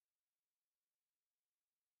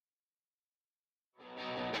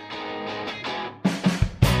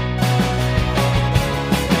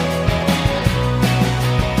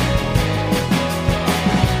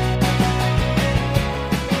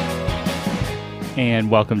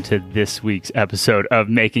And welcome to this week's episode of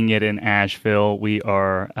Making It in Asheville. We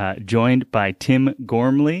are joined by Tim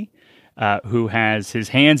Gormley, who has his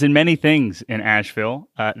hands in many things in Asheville.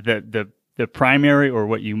 The primary, or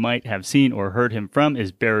what you might have seen or heard him from,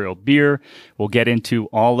 is Burial Beer. We'll get into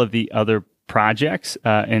all of the other projects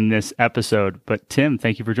in this episode. But Tim,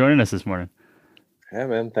 thank you for joining us this morning. Yeah,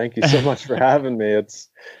 man. Thank you so much for having me. It's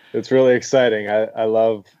really exciting. I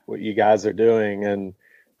love what you guys are doing, and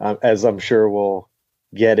as I'm sure we'll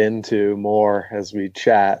get into more as we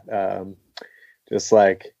chat, just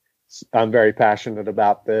like I'm very passionate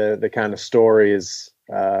about the kind of stories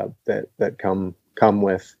that come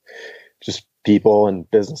with just people and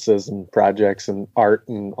businesses and projects and art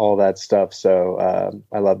and all that stuff. So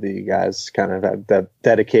I love that you guys kind of have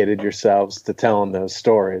dedicated yourselves to telling those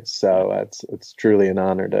stories. So it's truly an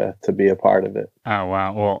honor to be a part of it. Oh,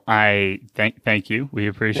 wow. Well, I thank you. We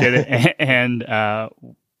appreciate it. And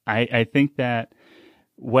I think that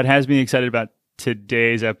what has me excited about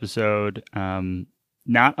today's episode,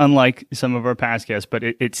 not unlike some of our past guests, but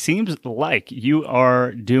it seems like you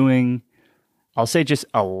are doing, I'll say, just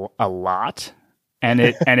a lot. And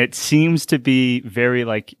it seems to be very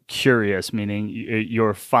like curious, meaning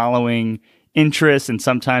you're following interests, and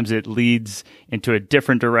sometimes it leads into a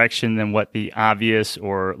different direction than what the obvious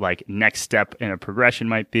or like next step in a progression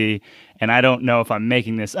might be. And I don't know if I'm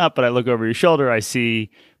making this up, but I look over your shoulder, I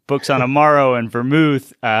see books on Amaro and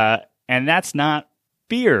vermouth, and that's not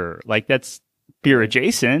beer. Like, that's beer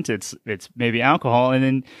adjacent. It's maybe alcohol. And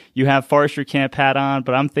then you have Forestry Camp hat on,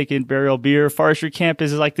 but I'm thinking Burial Beer. Forestry Camp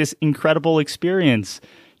is like this incredible experience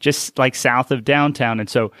just like south of downtown. And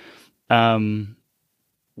so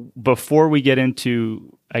before we get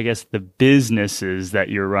into, I guess, the businesses that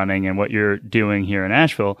you're running and what you're doing here in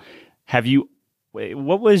Asheville,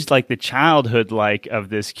 what was like the childhood like of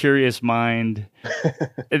this curious mind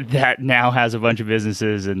that now has a bunch of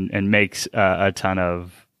businesses and makes a ton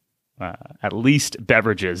of at least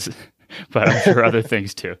beverages, but I'm sure other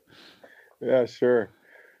things too. Yeah, sure.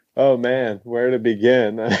 Oh man, where to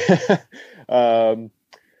begin?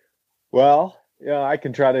 Well, yeah, I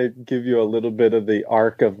can try to give you a little bit of the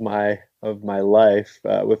arc of my life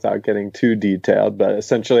without getting too detailed. But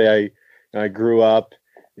essentially, I grew up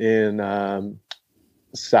in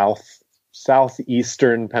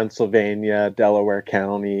southeastern Pennsylvania, Delaware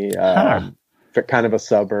County, kind of a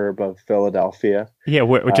suburb of Philadelphia. Yeah,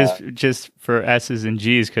 just for S's and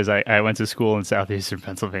G's, because I went to school in southeastern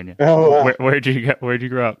Pennsylvania. Oh, wow. Where'd you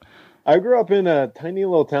grow up? I grew up in a tiny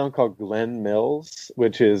little town called Glen Mills,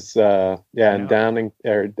 which is in Downing.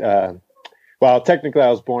 Well, technically, I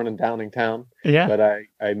was born in Downingtown. Yeah, but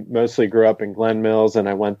I mostly grew up in Glen Mills, and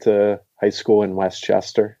I went to high school in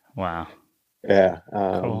Westchester. Wow. Yeah.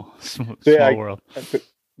 Cool. Small world. I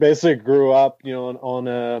basically grew up, on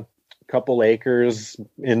a couple acres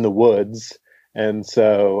in the woods. And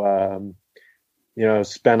so,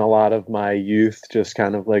 spent a lot of my youth just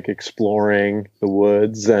kind of like exploring the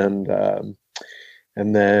woods, and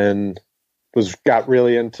then got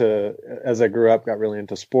really into, as I grew up, got really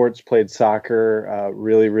into sports, played soccer,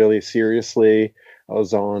 really, really seriously. I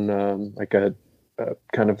was on like a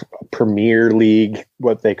kind of a Premier League,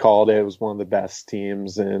 what they called it. It was one of the best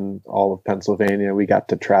teams in all of Pennsylvania. We got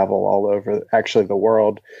to travel all over, actually the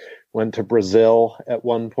world. Went to Brazil at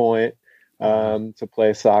one point to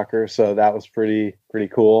play soccer, so that was pretty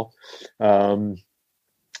cool. My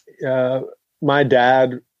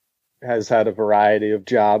dad has had a variety of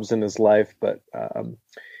jobs in his life, but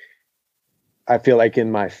I feel like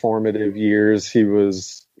in my formative years, he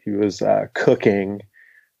was cooking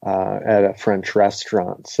at a French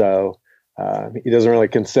restaurant. So he doesn't really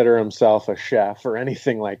consider himself a chef or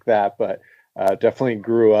anything like that, but definitely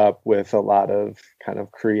grew up with a lot of kind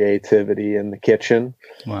of creativity in the kitchen.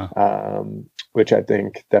 Wow. Which I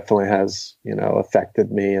think definitely has,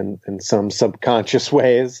 affected me in some subconscious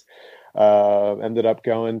ways. Ended up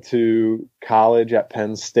going to college at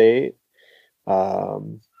Penn State.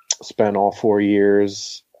 Spent all 4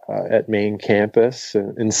 years at main campus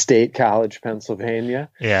in State College, Pennsylvania.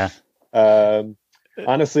 Yeah.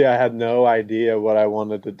 Honestly, I had no idea what I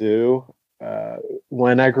wanted to do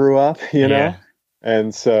when I grew up, Yeah.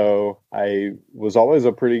 And so I was always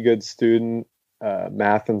a pretty good student.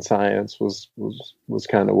 Math and science was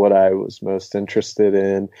kind of what I was most interested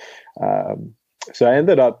in. So I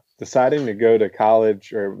ended up deciding to go to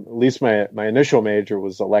college, or at least my initial major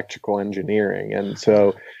was electrical engineering. And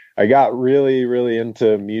so I got really, really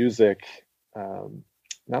into music,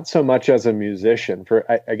 not so much as a musician.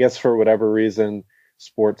 I guess for whatever reason,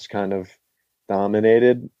 sports kind of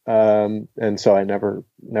dominated. And so I never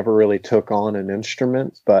really took on an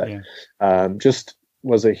instrument, but just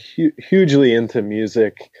was hugely into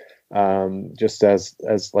music, just as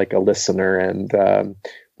like a listener, and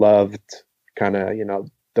loved kind of,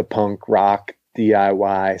 the punk rock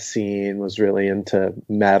DIY scene, was really into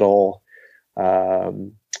metal,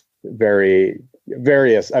 very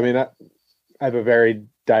various. I mean, I have a very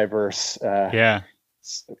diverse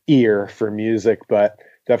ear for music, but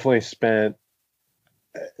definitely spent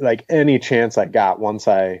like any chance I got once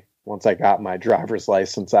I got my driver's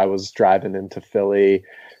license, I was driving into Philly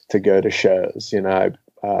to go to shows. And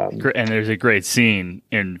there's a great scene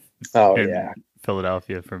in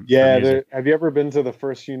Philadelphia from music. Have you ever been to the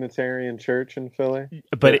First Unitarian Church in Philly?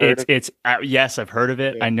 But it's yes, I've heard of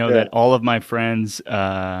it. I know that all of my friends,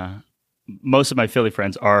 most of my Philly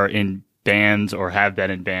friends, are in bands or have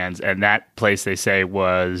been in bands, and that place, they say,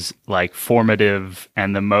 was like formative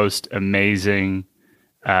and the most amazing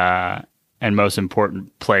and most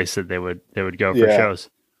important place that they would go for shows.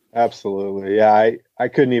 Absolutely. Yeah, I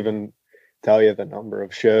couldn't even tell you the number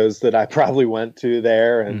of shows that I probably went to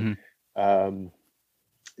there, and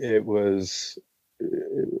it was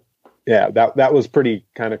that was pretty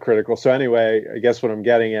kind of critical. So anyway, I guess what I'm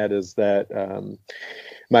getting at is that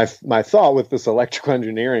my thought with this electrical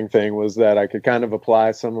engineering thing was that I could kind of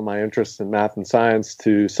apply some of my interests in math and science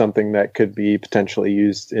to something that could be potentially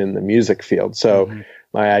used in the music field. So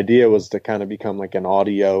my idea was to kind of become like an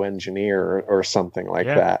audio engineer or something like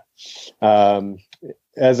that.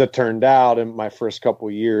 As it turned out, in my first couple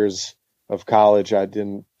of years of college, I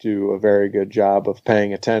didn't do a very good job of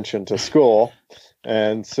paying attention to school.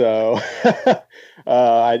 And so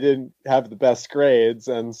I didn't have the best grades.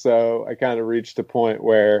 And so I kind of reached a point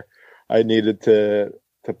where I needed to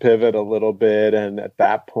pivot a little bit. And at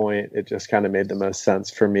that point, it just kind of made the most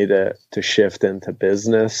sense for me to shift into a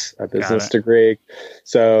business degree.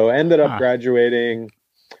 So I ended up graduating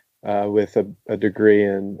with a degree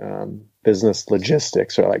in business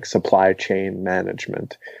logistics, or like supply chain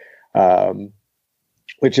management,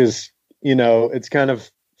 which is, it's kind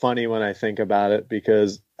of funny when I think about it,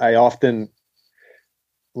 because I often,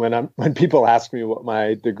 when people ask me what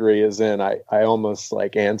my degree is in, I almost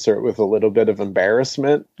like answer it with a little bit of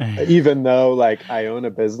embarrassment, even though like I own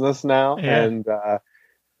a business now, and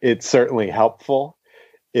it's certainly helpful.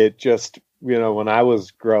 It just, when I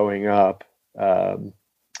was growing up,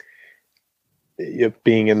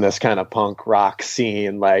 being in this kind of punk rock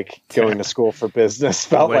scene, like going to school for business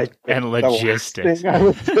felt like and logistics. The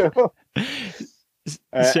last thing I would do.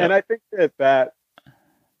 And I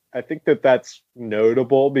think that's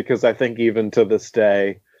notable, because I think even to this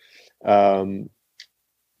day,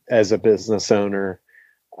 as a business owner,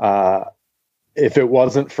 if it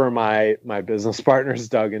wasn't for my business partners,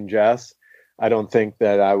 Doug and Jess, I don't think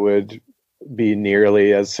that I would be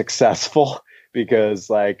nearly as successful, because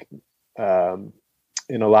like,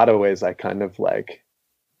 in a lot of ways, I kind of like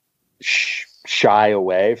shy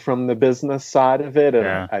away from the business side of it.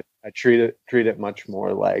 And I treat it much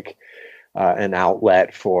more like an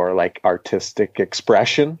outlet for like artistic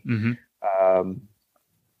expression.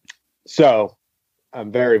 So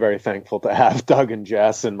I'm very, very thankful to have Doug and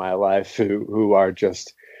Jess in my life, who are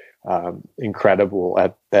just incredible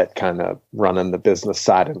at that kind of running the business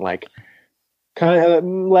side, and like kind of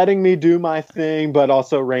letting me do my thing, but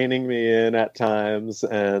also reining me in at times.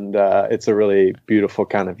 And it's a really beautiful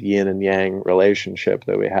kind of yin and yang relationship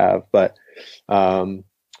that we have. But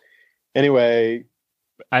anyway,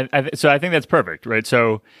 so I think that's perfect, right?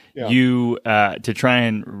 So you, to try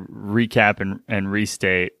and recap and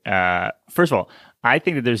restate, first of all, I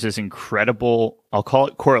think that there's this incredible, I'll call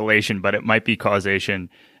it correlation, but it might be causation,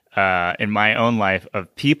 in my own life,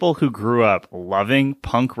 of people who grew up loving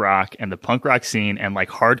punk rock and the punk rock scene and like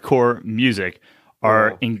hardcore music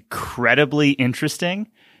are incredibly interesting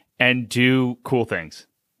and do cool things.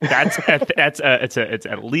 It's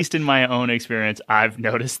at least in my own experience, I've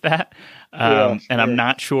noticed that. And I'm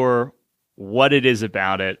not sure what it is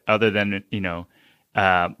about it, other than,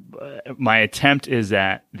 my attempt is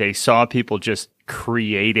that they saw people just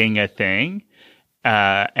creating a thing,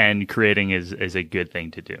 and creating is a good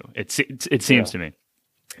thing to do. It seems to me.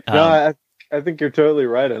 No, I think you're totally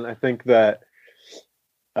right. And I think that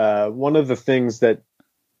one of the things that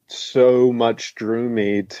so much drew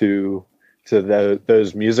me to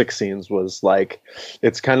those music scenes was like,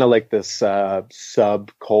 it's kind of like this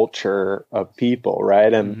subculture of people,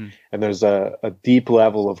 right? And there's a deep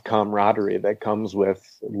level of camaraderie that comes with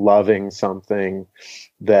loving something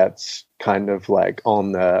that's kind of like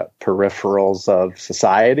on the peripherals of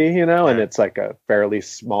society, and it's like a fairly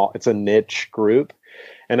small, it's a niche group.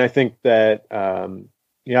 And I think that,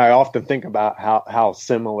 I often think about how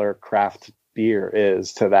similar craft beer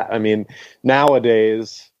is to that. I mean,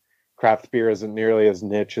 nowadays, craft beer isn't nearly as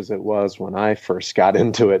niche as it was when I first got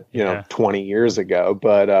into it, 20 years ago.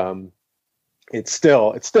 But it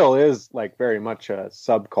still is like very much a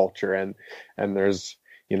subculture, and there's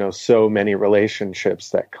so many relationships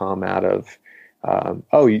that come out of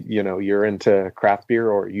you're into craft beer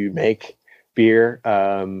or you make beer.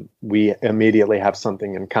 We immediately have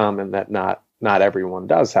something in common that not everyone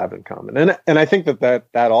does have in common, and I think that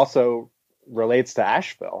also relates to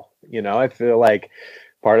Asheville. I feel like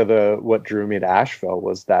part of what drew me to Asheville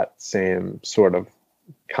was that same sort of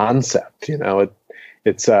concept.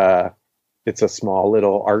 It's a small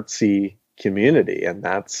little artsy community, and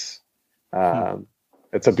that's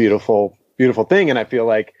it's a beautiful thing. And I feel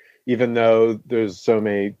like even though there's so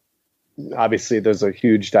many, obviously there's a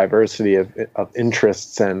huge diversity of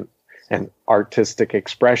interests and artistic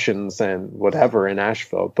expressions and whatever in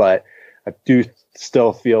Asheville, but I do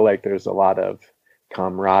still feel like there's a lot of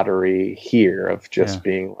camaraderie here of just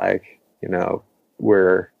being like,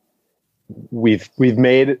 we've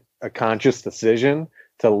made a conscious decision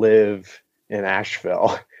to live in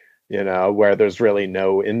Asheville, where there's really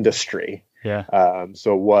no industry. Yeah.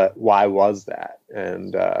 So why was that?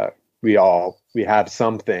 And we have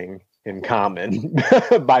something in common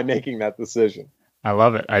by making that decision. I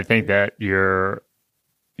love it. I think that you're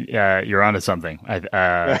onto something.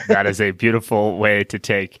 That is a beautiful way to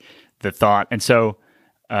take the thought. And so,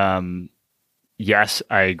 yes,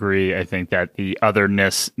 I agree. I think that the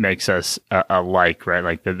otherness makes us alike, right?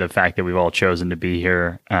 Like the fact that we've all chosen to be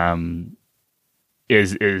here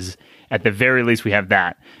is at the very least we have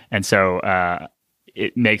that. And so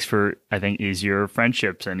it makes for, I think, easier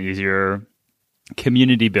friendships and easier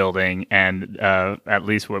community building. And at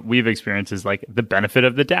least what we've experienced is like the benefit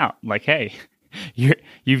of the doubt. Like, hey,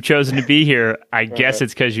 you've chosen to be here. I guess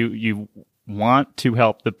it's because you want to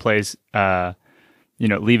help the place,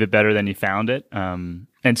 leave it better than you found it. And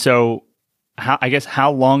so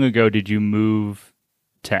how long ago did you move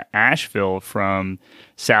to Asheville from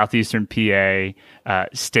southeastern PA,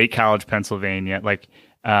 State College, Pennsylvania? Like,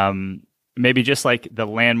 maybe just like the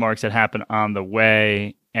landmarks that happened on the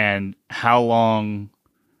way, and how long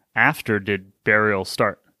after did Burial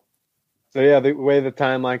start? So yeah, the way the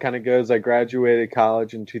timeline kind of goes, I graduated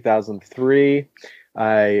college in 2003.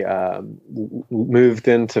 I moved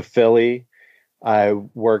into Philly. I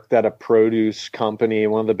worked at a produce company,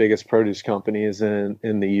 one of the biggest produce companies in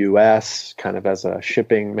the U.S., kind of as a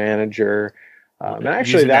shipping manager. And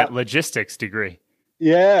actually, that logistics degree.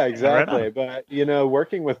 Yeah, exactly. But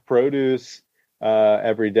working with produce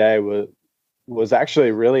every day was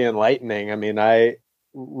actually really enlightening. I mean,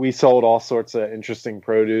 we sold all sorts of interesting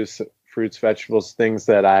produce, fruits, vegetables, things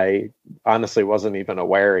that I honestly wasn't even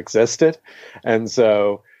aware existed. And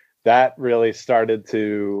so that really started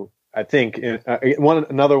to, I think,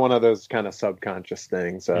 another one of those kind of subconscious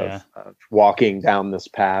things of walking down this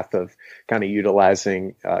path of kind of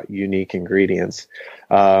utilizing unique ingredients.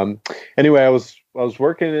 Anyway, I was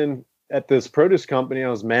working at this produce company. I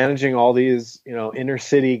was managing all these, inner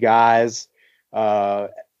city guys,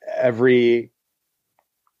 every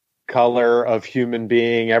color of human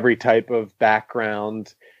being, every type of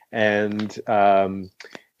background. And,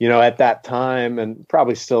 at that time, and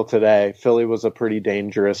probably still today, Philly was a pretty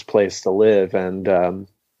dangerous place to live. And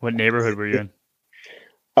what neighborhood were you in?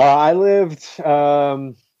 I lived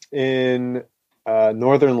in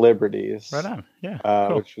Northern Liberties. Right on, yeah,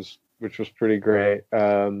 cool. Which was pretty great.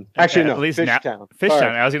 Actually, no, at least Fishtown.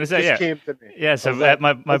 Fishtown. I was going to say, came to me. Yeah, so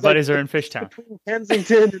my buddies are in Fishtown. Between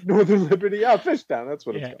Kensington and Northern Liberty. Yeah, Fishtown. That's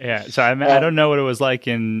what it's called. Yeah, so I don't know what it was like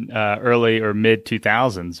in early or mid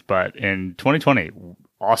 2000s, but in 2020,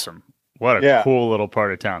 awesome. What a cool little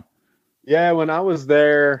part of town. Yeah, when I was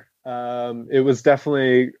there, it was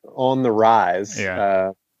definitely on the rise.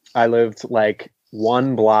 Yeah. I lived like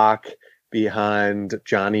one block behind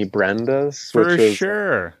Johnny Brenda's. For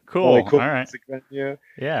sure. Cool. Cool. All right. Venue.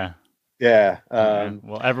 Yeah. Yeah.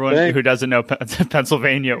 Well, everyone who doesn't know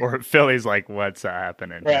Pennsylvania or Philly's like, what's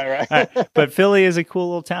happening? Right. But Philly is a cool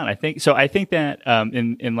little town. I think so. I think that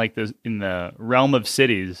in the realm of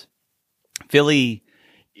cities, Philly,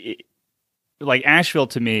 like Asheville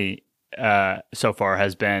to me, so far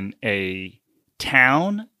has been a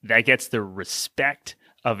town that gets the respect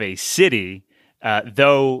of a city,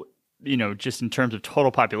 though, just in terms of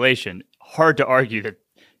total population, hard to argue that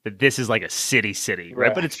this is like a city,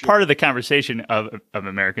 right? But it's part of the conversation of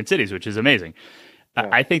American cities, which is amazing. Yeah.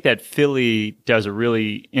 I think that Philly does a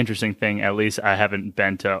really interesting thing. At least I haven't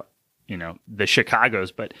been to, the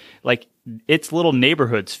Chicagos, but like its little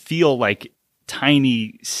neighborhoods feel like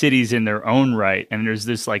tiny cities in their own right. And there's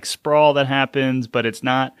this like sprawl that happens, but it's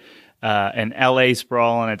not an LA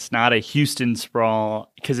sprawl and it's not a Houston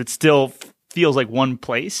sprawl because it still feels like one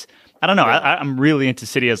place. I don't know. Yeah. I'm really into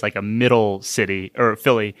city as like a middle city, or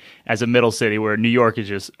Philly as a middle city, where New York is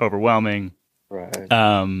just overwhelming. Right.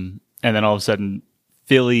 And then all of a sudden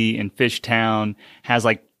Philly and Fishtown has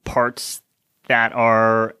like parts that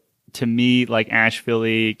are, to me, like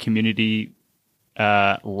Asheville community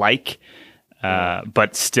but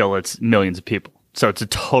still it's millions of people. So it's a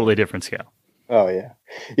totally different scale. Oh yeah.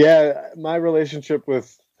 Yeah. My relationship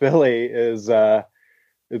with Philly is, I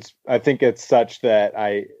think it's such that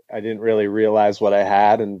I didn't really realize what I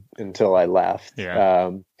had until I left.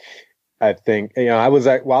 Yeah. I think,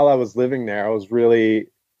 while I was living there, I was really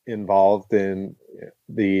involved in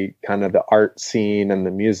the kind of the art scene and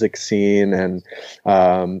the music scene. And,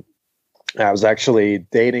 I was actually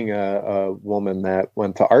dating a woman that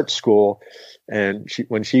went to art school, and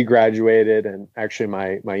when she graduated, and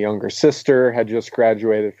actually my younger sister had just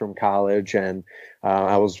graduated from college, and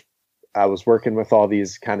I was working with all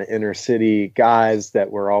these kind of inner city guys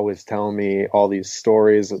that were always telling me all these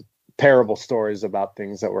stories, terrible stories about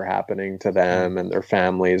things that were happening to them and their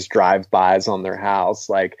families, drive-bys on their house.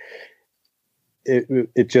 Like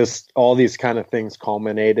it just, all these kind of things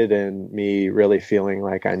culminated in me really feeling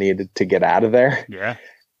like I needed to get out of there. Yeah.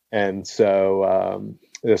 And so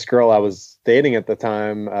this girl I was dating at the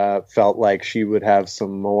time felt like she would have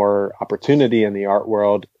some more opportunity in the art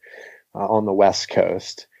world on the West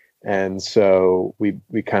Coast. And so we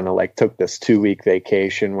kind of like took this 2-week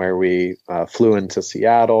vacation where we flew into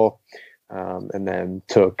Seattle, and then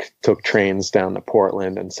took trains down to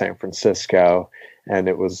Portland and San Francisco. And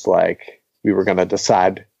it was like we were going to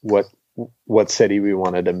decide what city we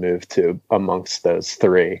wanted to move to amongst those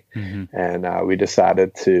three. Mm-hmm. And we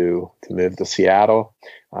decided to move to Seattle.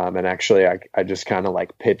 And actually, I just kind of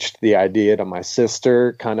like pitched the idea to my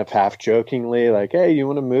sister, kind of half jokingly, like, "Hey, you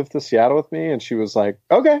want to move to Seattle with me?" And she was like,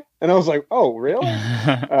 "Okay." And I was like, "Oh, really?"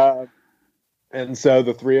 And so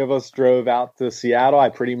the three of us drove out to Seattle. I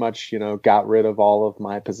pretty much, got rid of all of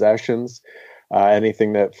my possessions.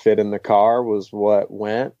 Anything that fit in the car was what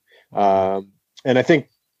went. And I think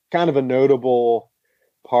kind of a notable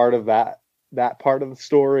part of that part of the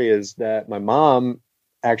story is that my mom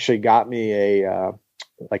actually got me a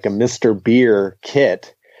Mr. Beer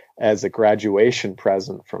kit as a graduation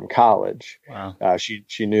present from college. Wow.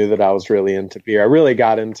 She knew that I was really into beer. I really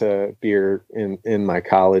got into beer in my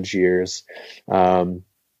college years. And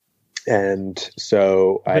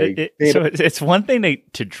so it's one thing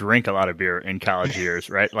to drink a lot of beer in college years,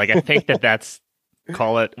 right? Like I think that's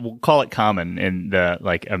we'll call it common in the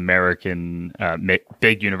like American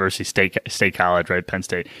big university state college, right? Penn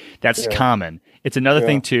State. That's common. It's another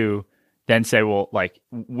thing to then say, well, like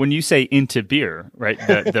when you say into beer, right?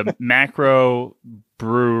 The macro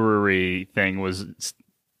brewery thing was,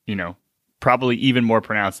 probably even more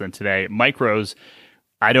pronounced than today. Micros,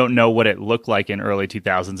 I don't know what it looked like in early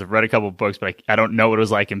 2000s. I've read a couple of books, but I don't know what it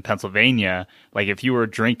was like in Pennsylvania. Like if you were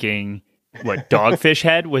drinking Dogfish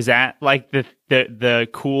Head, was that like the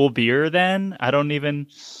cool beer then? I don't even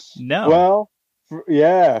know. Well,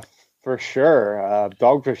 for sure.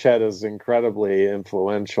 Dogfish Head is incredibly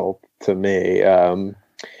influential to me. I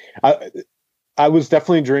was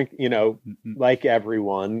definitely drinking, like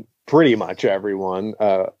everyone, pretty much everyone,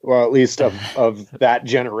 or at least of that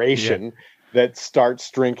generation that starts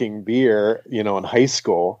drinking beer, in high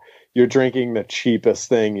school. You're drinking the cheapest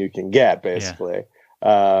thing you can get, basically.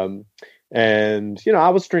 Yeah. And, I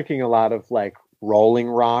was drinking a lot of like Rolling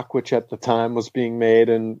Rock, which at the time was being made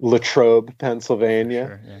in Latrobe,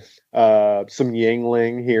 Pennsylvania. Sure, some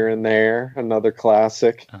Yingling here and there, another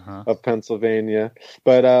classic of Pennsylvania.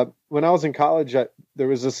 But when I was in college, there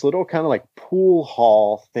was this little kind of like pool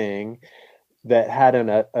hall thing that had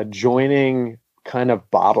an adjoining kind of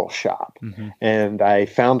bottle shop. Mm-hmm. And I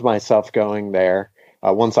found myself going there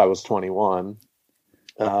once I was 21.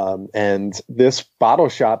 And this bottle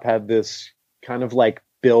shop had this kind of like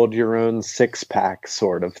build your own 6-pack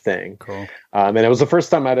sort of thing. Cool. And it was the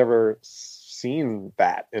first time I'd ever seen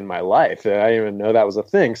that in my life. I didn't even know that was a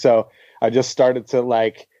thing. So I just started to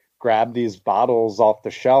like grab these bottles off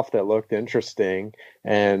the shelf that looked interesting,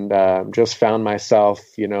 and just found myself,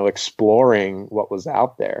 exploring what was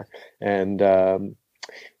out there. And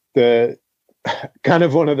the kind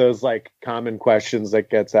of one of those like common questions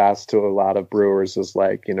that gets asked to a lot of brewers is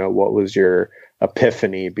like, what was your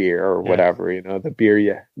epiphany beer or whatever, the beer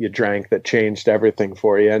you drank that changed everything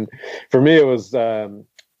for you. And for me, it was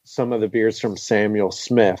some of the beers from Samuel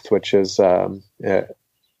Smith, which is from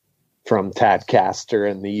Tadcaster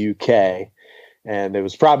in the UK. And it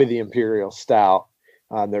was probably the Imperial Stout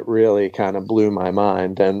that really kind of blew my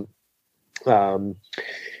mind. And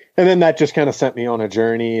And then that just kind of sent me on a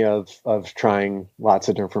journey of trying lots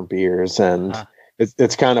of different beers. And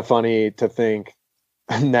it's kind of funny to think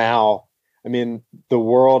now, I mean, the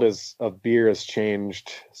world of beer has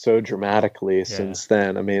changed so dramatically since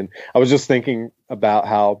then. I mean, I was just thinking about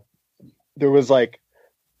how there was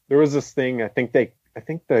this thing, I think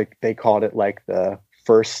they called it like the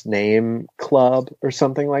first name club or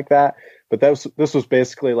something like that. But this was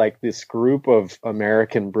basically like this group of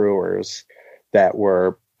American brewers that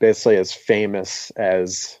were basically as famous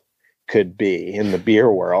as could be in the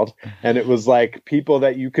beer world. And it was like people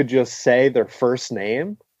that you could just say their first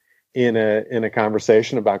name in a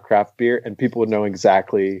conversation about craft beer and people would know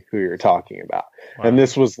exactly who you're talking about. Wow. And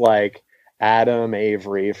this was like Adam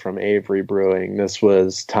Avery from Avery Brewing. This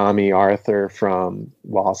was Tommy Arthur from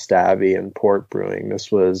Lost Abbey and Port Brewing.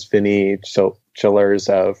 This was Vinny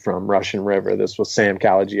Chilurzo from Russian River. This was Sam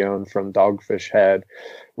Calagione from Dogfish Head,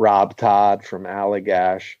 Rob Todd from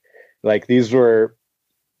Allagash. Like these were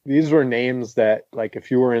names that, like, if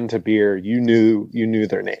you were into beer, you knew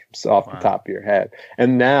their names off the top of your head.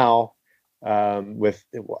 And now, with,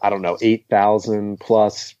 I don't know, 8,000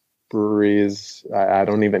 plus breweries, I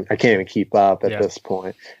can't even keep up at this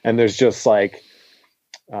point. And there's just like,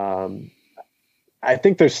 I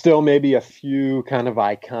think there's still maybe a few kind of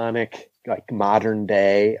iconic, like modern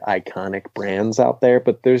day iconic brands out there,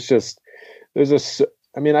 but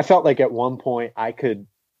I mean, I felt like at one point I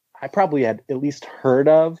probably had at least heard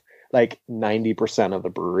of like 90% of the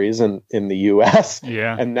breweries in the US.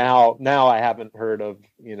 Yeah. And now I haven't heard of,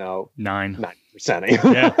 90%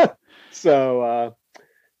 Yeah. So,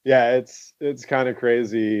 it's kind of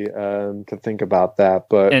crazy, to think about that,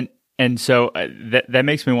 but. And so that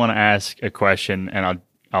makes me want to ask a question, and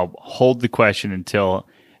I'll hold the question until,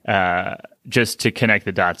 just to connect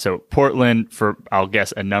the dots. So Portland for, I'll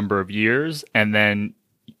guess, a number of years, and then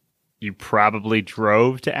you probably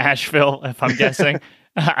drove to Asheville, if I'm guessing.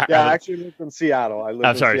 I actually lived in Seattle.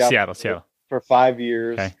 Seattle. For 5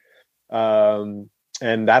 years. Okay.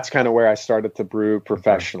 And that's kind of where I started to brew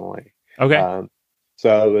professionally. Okay.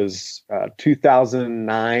 So it was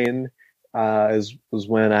 2009 was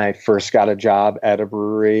when I first got a job at a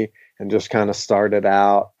brewery and just kind of started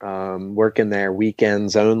out working there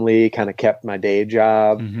weekends only, kind of kept my day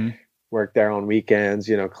job. Mm-hmm. Worked there on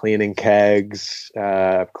weekends, cleaning kegs,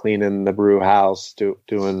 cleaning the brew house,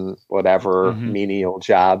 doing whatever menial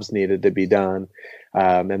jobs needed to be done.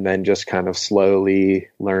 And then just kind of slowly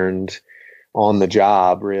learned on the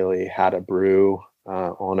job, really, how to brew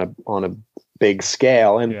on a big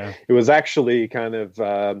scale. And it was actually kind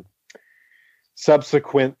of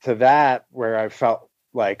subsequent to that where I felt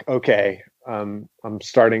like, okay, I'm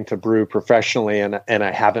starting to brew professionally and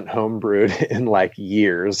I haven't homebrewed in like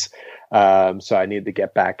years. So I need to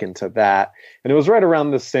get back into that. And it was right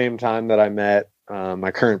around the same time that I met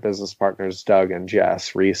my current business partners, Doug and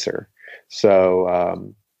Jess Reeser.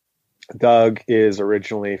 So Doug is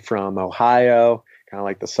originally from Ohio, kind of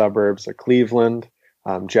like the suburbs of Cleveland.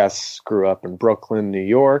 Jess grew up in Brooklyn, New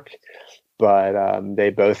York, but they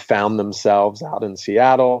both found themselves out in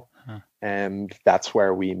Seattle. And that's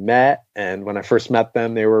where we met. And when I first met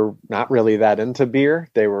them, they were not really that into beer.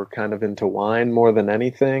 They were kind of into wine more than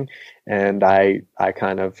anything. And I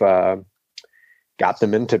kind of got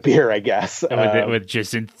them into beer, I guess. With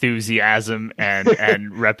just enthusiasm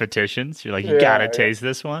and repetitions. You're like, you got to taste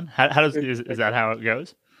this one. Is that how it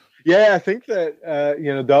goes? Yeah, I think that,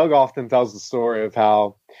 Doug often tells the story of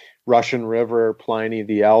how Russian River, Pliny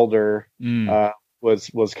the Elder,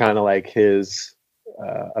 was kind of like his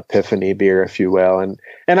epiphany beer, if you will.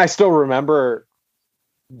 And I still remember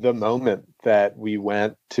the moment that we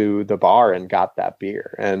went to the bar and got that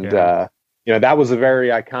beer. And, that was a very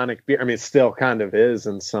iconic beer. I mean, it still kind of is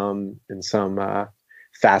in some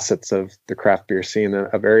facets of the craft beer scene,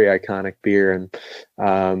 a very iconic beer.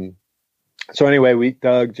 And, so anyway,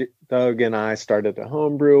 Doug and I started to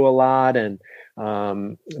homebrew a lot. And,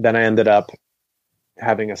 then I ended up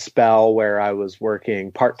having a spell where I was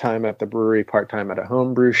working part-time at the brewery, part-time at a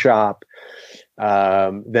homebrew shop.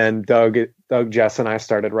 Then Doug, Jess, and I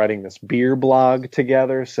started writing this beer blog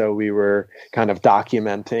together. So we were kind of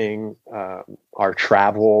documenting our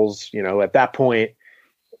travels. At that point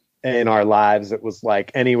in our lives, it was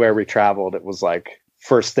like anywhere we traveled, it was like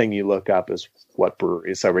first thing you look up is what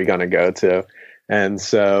breweries are we going to go to. And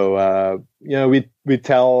so, we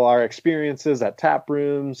tell our experiences at tap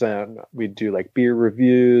rooms, and we do like beer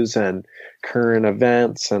reviews and current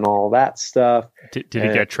events and all that stuff. Did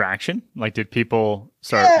it get traction? Like, did people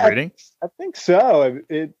start reading? I think so.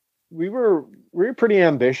 we were pretty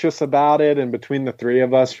ambitious about it, and between the three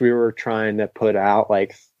of us, we were trying to put out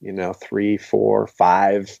like 3, 4,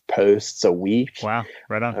 5 posts a week. Wow,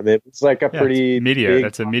 right on. It was like a pretty media. big,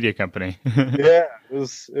 That's a media company. yeah.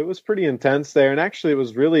 It was pretty intense there, and actually, it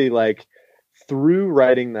was really like through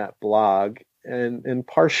writing that blog, and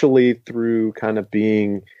partially through kind of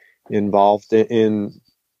being involved in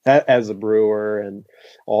as a brewer and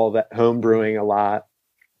all that home brewing a lot.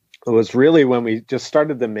 It was really when we just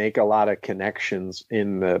started to make a lot of connections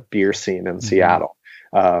in the beer scene in Seattle.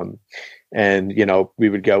 And, we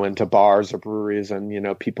would go into bars or breweries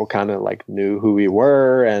and, people kind of like knew who we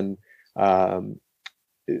were. And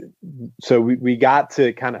so we got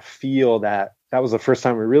to kind of feel that was the first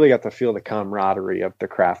time we really got to feel the camaraderie of the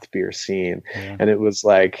craft beer scene. Yeah. And it was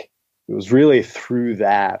really through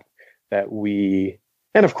that we,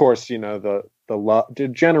 and of course, the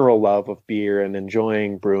general love of beer and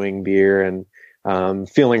enjoying brewing beer and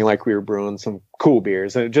feeling like we were brewing some cool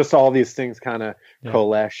beers, and just all these things kind of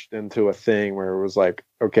coalesced into a thing where it was like,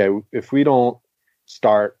 okay, if we don't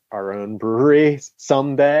start our own brewery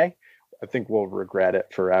someday, I think we'll regret it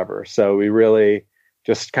forever. So we really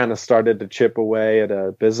just kind of started to chip away at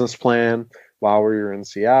a business plan while we were in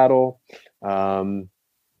Seattle. Doug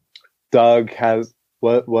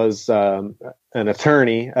was an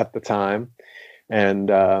attorney at the time.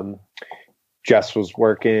 And Jess was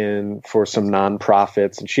working for some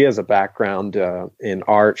nonprofits, and she has a background in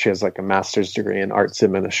art. She has like a master's degree in arts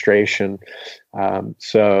administration.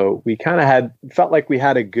 So we kind of felt like we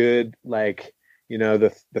had a good,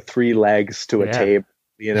 the 3 legs to a table.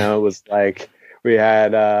 It was like we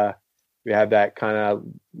had that kind of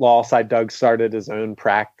law side. Doug started his own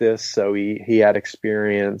practice, so he had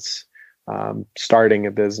experience starting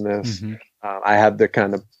a business. I had the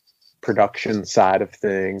kind of production side of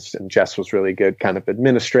things, and Jess was really good kind of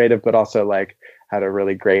administrative, but also like had a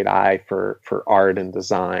really great eye for art and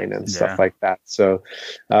design and stuff like that. So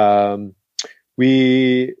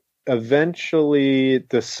we eventually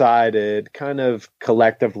decided kind of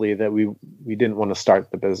collectively that we didn't want to start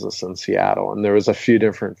the business in Seattle, and there was a few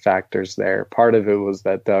different factors there. Part of it was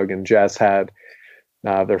that Doug and Jess had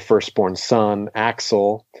their firstborn son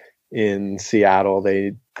Axel in Seattle.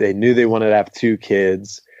 They knew they wanted to have 2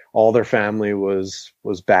 kids. All their family was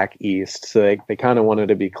back east, so they kind of wanted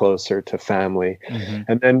to be closer to family.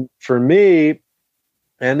 And then for me,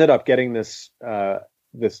 I ended up getting this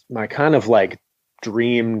my kind of like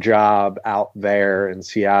dream job out there in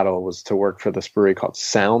Seattle was to work for this brewery called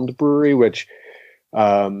Sound Brewery, which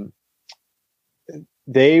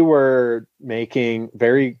they were making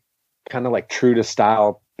very kind of like true to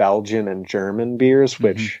style Belgian and German beers,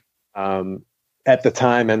 which at the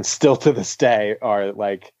time and still to this day are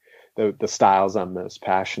like the styles I'm most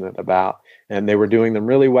passionate about. And they were doing them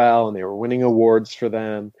really well, and they were winning awards for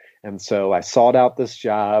them. And so I sought out this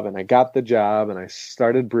job, and I got the job, and I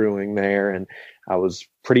started brewing there, and I was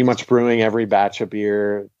pretty much brewing every batch of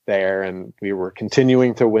beer there, and we were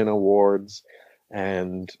continuing to win awards.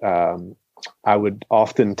 And I would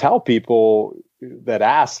often tell people that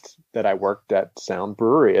asked that I worked at Sound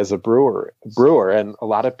Brewery as a brewer, and a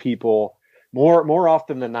lot of people, more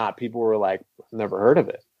often than not, people were like, never heard of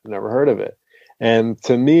it. And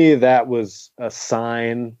to me, that was a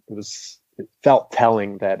sign. It felt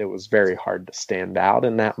telling that it was very hard to stand out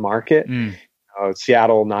in that market.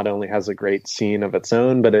 Seattle not only has a great scene of its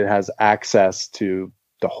own, but it has access to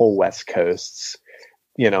the whole West Coast,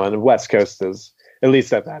 and the West Coast is, at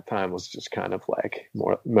least at that time, was just kind of like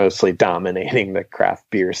mostly dominating the craft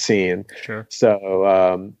beer scene. Sure.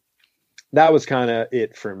 So that was kind of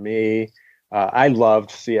it for me. I loved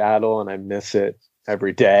Seattle and I miss it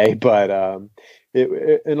every day, but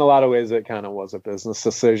it in a lot of ways, it kind of was a business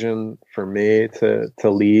decision for me to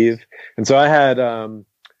leave. And so I had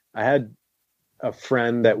a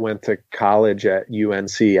friend that went to college at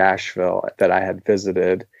UNC Asheville that I had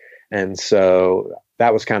visited. And so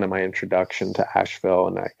that was kind of my introduction to Asheville.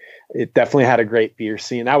 And it definitely had a great beer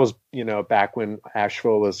scene. That was, back when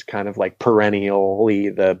Asheville was kind of like perennially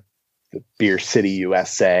the beer city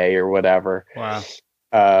USA or whatever. Wow.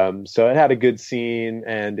 So it had a good scene,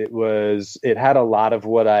 and it had a lot of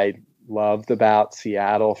what I loved about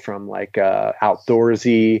Seattle from like a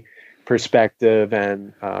outdoorsy perspective.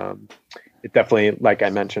 And, it definitely, like I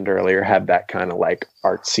mentioned earlier, had that kind of like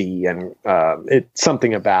artsy, and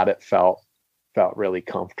something about it felt really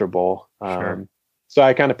comfortable. Sure. So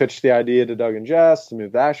I kind of pitched the idea to Doug and Jess to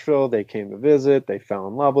move to Asheville. They came to visit. They fell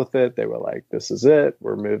in love with it. They were like, "This is it.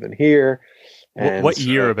 We're moving here." And what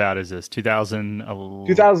year about is this? 2011?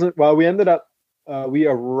 2000. Well, we ended up. We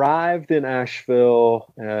arrived in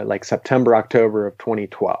Asheville like September, October of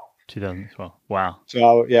 2012. 2012. Wow.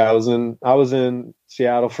 So yeah, I was in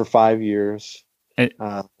Seattle for 5 years. And,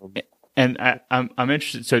 Um, I'm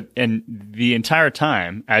interested. So, and the entire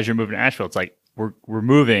time as you're moving to Asheville, it's like we're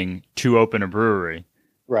moving to open a brewery,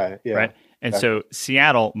 right. Yeah. right? And Exactly. so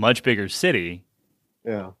Seattle, much bigger city,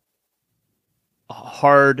 Yeah.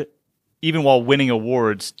 hard, even while winning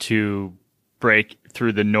awards, to break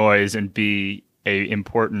through the noise and be a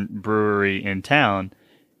important brewery in town.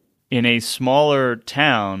 In a smaller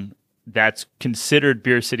town that's considered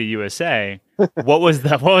Beer City, USA, what was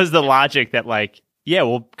the logic that, like, yeah,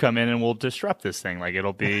 we'll come in and we'll disrupt this thing, like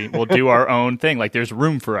we'll do our own thing, like there's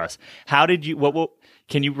room for us. How did you what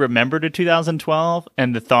can you remember to 2012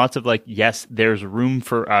 and the thoughts of like, yes, there's room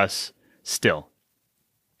for us still?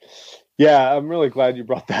 Yeah, I'm really glad you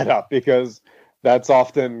brought that up because that's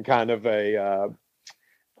often kind of it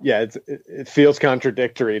feels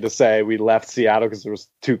contradictory to say we left Seattle because it was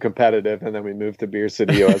too competitive and then we moved to Beer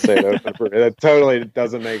City, USA to open for it. That totally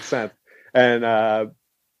doesn't make sense. And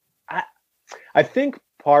I think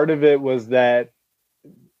part of it was that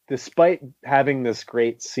despite having this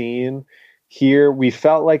great scene here, we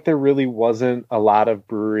felt like there really wasn't a lot of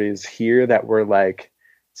breweries here that were like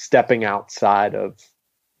stepping outside of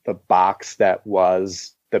the box that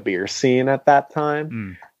was the beer scene at that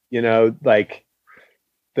time. Like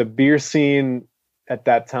the beer scene at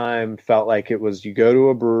that time felt like it was, you go to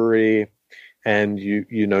a brewery and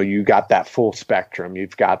you got that full spectrum.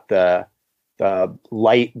 You've got the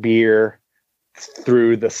light beer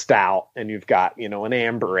through the stout, and you've got, an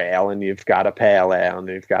amber ale, and you've got a pale ale, and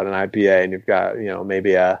you've got an IPA, and you've got,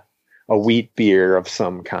 maybe a wheat beer of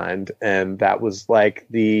some kind. And that was like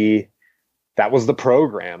that was the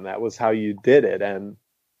program. That was how you did it. And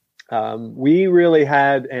we really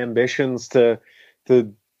had ambitions to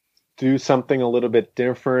do something a little bit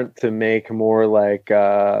different, to make more like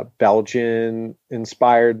Belgian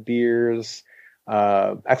inspired beers.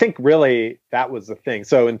 I think really that was the thing.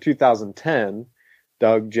 So in 2010,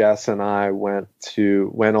 Doug, Jess, and I went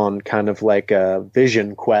on kind of like a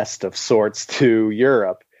vision quest of sorts to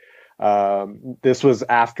Europe. This was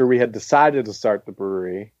after we had decided to start the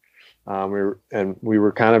brewery. We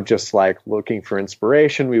were kind of just like looking for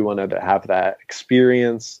inspiration. We wanted to have that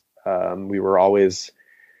experience. We were always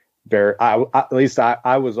at least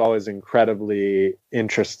I was always incredibly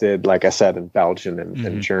interested, like I said, in Belgian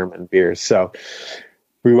and German beers. So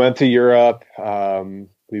we went to Europe.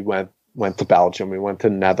 We went to Belgium. We went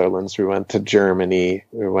to Netherlands. We went to Germany.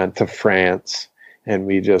 We went to France, and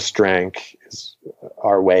we just drank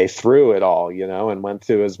our way through it all, and went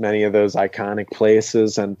to as many of those iconic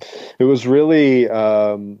places. And it was really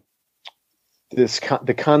the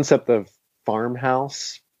concept of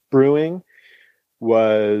farmhouse brewing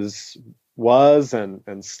was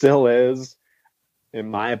and still is,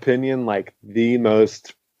 in my opinion, like the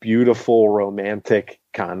most beautiful romantic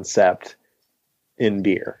concept in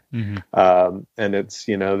beer. And it's,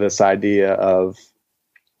 this idea of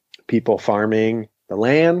people farming the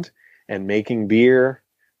land and making beer,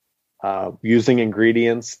 using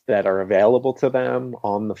ingredients that are available to them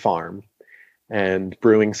on the farm, and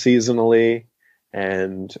brewing seasonally.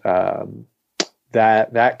 And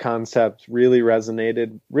that concept really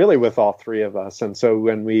resonated really with all three of us. And so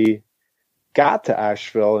when we got to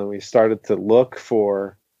Asheville and we started to look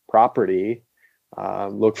for property,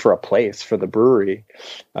 look for a place for the brewery,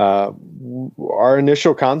 our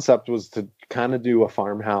initial concept was to kind of do a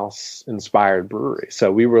farmhouse inspired brewery.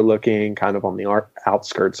 So we were looking kind of on the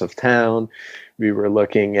outskirts of town. We were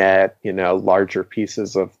looking at, larger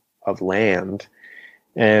pieces of land.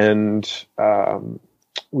 And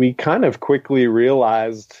we kind of quickly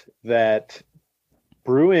realized that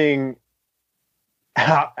brewing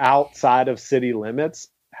outside of city limits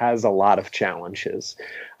has a lot of challenges.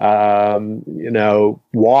 Water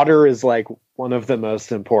is like one of the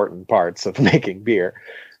most important parts of making beer.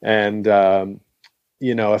 And,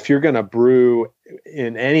 if you're going to brew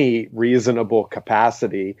in any reasonable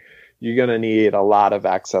capacity, you're going to need a lot of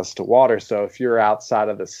access to water. So if you're outside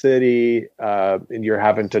of the city and you're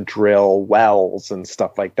having to drill wells and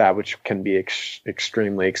stuff like that, which can be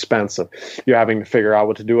extremely expensive, you're having to figure out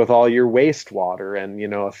what to do with all your wastewater. And,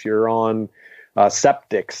 if you're on a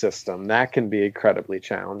septic system, that can be incredibly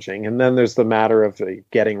challenging. And then there's the matter of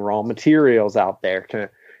getting raw materials out there.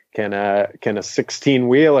 Can a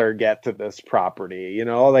 16-wheeler get to this property?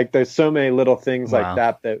 Like there's so many little things like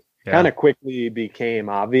that kind of quickly became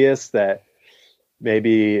obvious that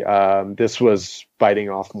maybe this was biting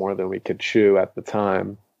off more than we could chew at the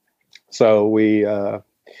time. So we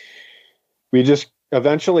just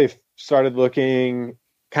eventually started looking,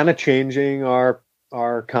 kind of changing our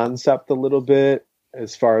concept a little bit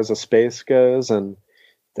as far as a space goes. And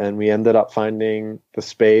then we ended up finding the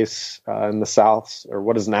space in the south, or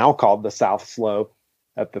what is now called the South Slope.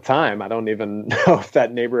 At the time, I don't even know if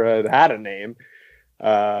that neighborhood had a name.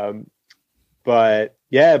 But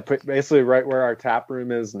yeah, basically right where our tap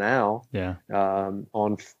room is now,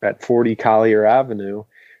 at 40 Collier Avenue.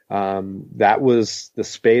 That was the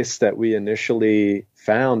space that we initially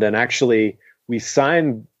found. And actually, we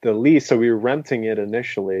signed the lease. So we were renting it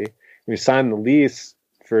initially. We signed the lease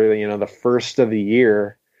for, the first of the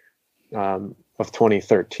year of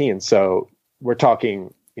 2013. So we're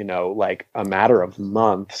talking, like a matter of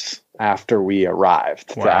months after we arrived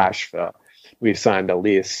to Asheville, we signed a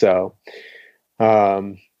lease. So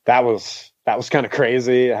that was kind of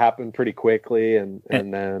crazy. It happened pretty quickly. And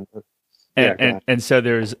so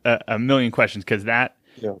there's a million questions, because that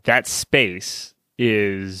space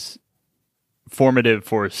is formative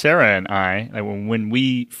for Sarah and I. Like when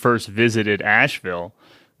we first visited Asheville,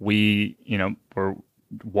 we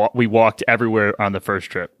walked everywhere on the first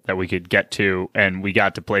trip that we could get to, and we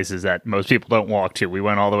got to places that most people don't walk to. We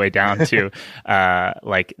went all the way down to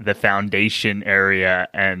like the Foundation area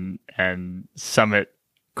and Summit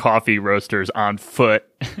coffee roasters on foot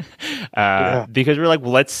because we're like,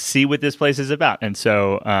 well, let's see what this place is about. And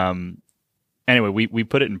so anyway, we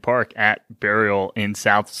put it in park at Burial in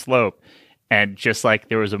South Slope, and just like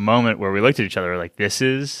there was a moment where we looked at each other like, this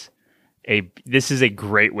is a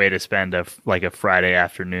great way to spend a Friday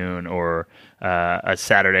afternoon or a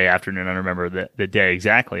Saturday afternoon. I don't remember the day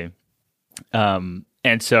exactly. And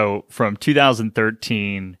so from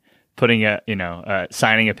 2013, putting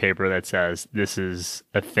signing a paper that says this is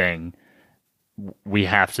a thing, we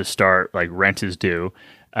have to start, like rent is due,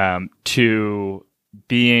 to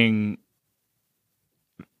being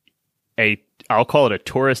I'll call it a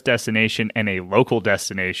tourist destination and a local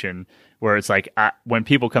destination, where it's like when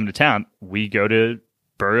people come to town, we go to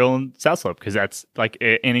Burial and South Slope because that's like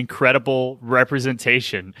an incredible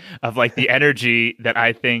representation of like the energy that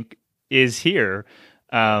I think is here.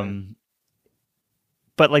 But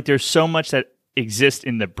like there's so much that exists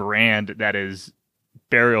in the brand that is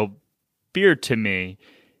Burial beer to me.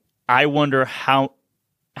 I wonder how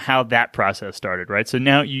that process started, right? So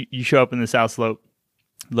now you show up in the South Slope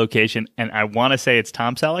location, and I want to say it's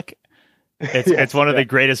Tom Selleck. It's one of the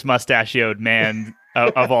greatest mustachioed man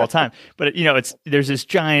of all time. But there's this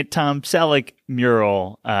giant Tom Selleck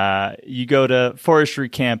mural. You go to Forestry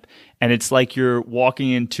camp, and it's like you're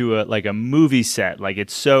walking into a movie set. Like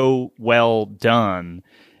it's so well done.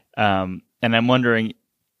 And I'm wondering,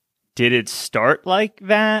 did it start like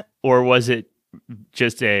that, or was it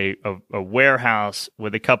just a warehouse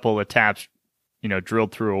with a couple of taps,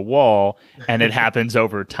 drilled through a wall, and it happens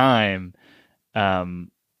over time?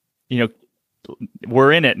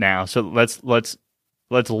 We're in it now, so let's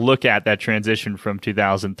look at that transition from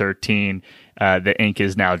 2013. The ink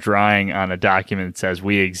is now drying on a document that says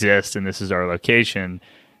we exist and this is our location,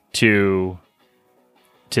 to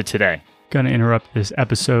today. Going to interrupt this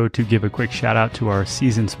episode to give a quick shout out to our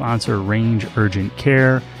season sponsor, Range Urgent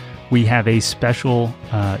Care. We have a special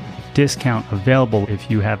discount available. If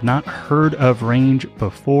you have not heard of Range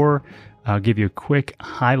before, I'll give you quick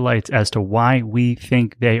highlights as to why we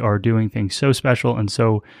think they are doing things so special and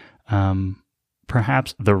so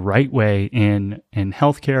perhaps the right way in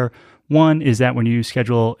healthcare. One is that when you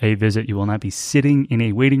schedule a visit, you will not be sitting in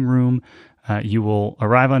a waiting room. You will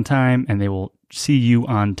arrive on time, and they will see you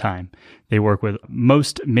on time. They work with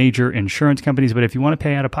most major insurance companies, but if you want to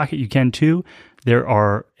pay out of pocket, you can too. There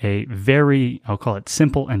are a very, I'll call it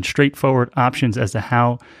simple and straightforward options as to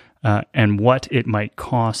how and what it might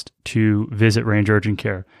cost to visit Range Urgent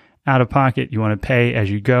Care. Out of pocket, you want to pay as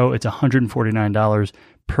you go. It's $149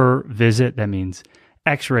 per visit. That means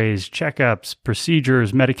x-rays, checkups,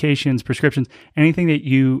 procedures, medications, prescriptions, anything that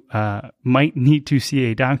you might need to see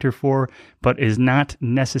a doctor for, but is not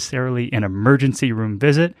necessarily an emergency room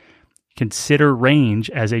visit. Consider Range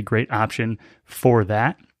as a great option for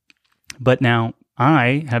that. But now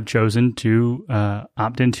I have chosen to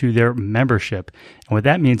opt into their membership. And what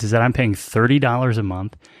that means is that I'm paying $30 a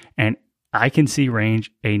month, and I can see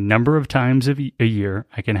Range a number of times a year.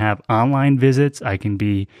 I can have online visits. I can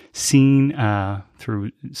be seen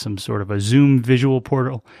through some sort of a Zoom visual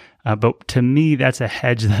portal. But to me, that's a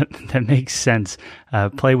hedge that makes sense.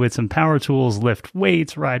 Play with some power tools, lift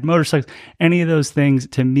weights, ride motorcycles, any of those things.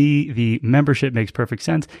 To me, the membership makes perfect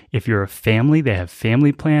sense. If you're a family, they have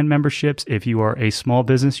family plan memberships. If you are a small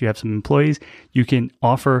business, you have some employees, you can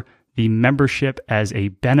offer the membership as a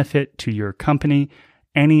benefit to your company.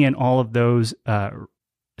 Any and all of those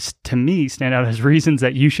to me stand out as reasons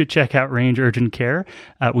that you should check out Range Urgent Care.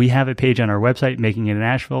 We have a page on our website,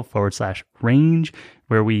 makingitnashville/range,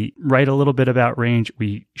 where we write a little bit about Range.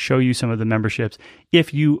 We show you some of the memberships.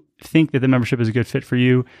 If you think that the membership is a good fit for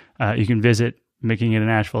you, you can visit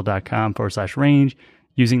makingitnashville.com/range.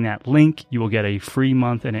 Using that link, you will get a free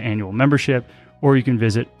month and an annual membership, or you can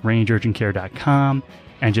visit rangeurgentcare.com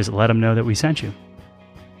and just let them know that we sent you.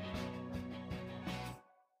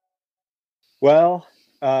 Well,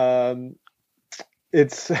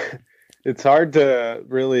 it's hard to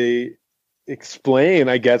really explain,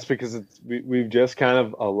 I guess, because we've just kind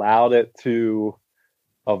of allowed it to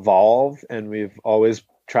evolve, and we've always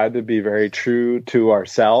tried to be very true to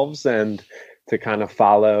ourselves and to kind of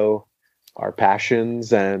follow our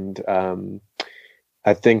passions. And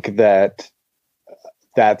I think that's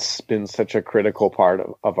been such a critical part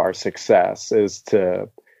of our success, is to,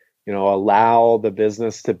 allow the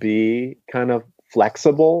business to be kind of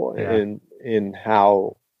flexible in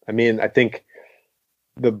how, I think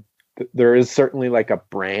there is certainly like a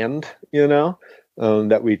brand,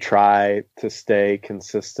 that we try to stay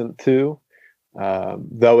consistent to,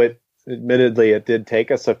 though admittedly it did take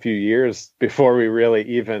us a few years before we really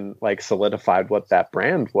even like solidified what that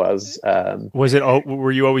brand was.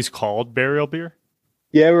 Were you always called Burial Beer?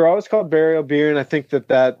 Yeah, we were always called Burial Beer. And I think that,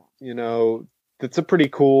 that's a pretty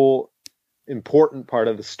cool, important part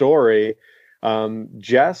of the story.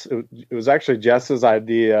 It was actually Jess's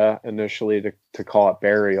idea initially to call it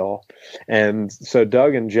Burial. And so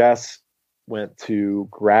Doug and Jess went to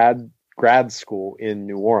grad school in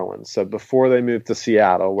New Orleans. So before they moved to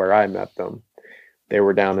Seattle, where I met them, they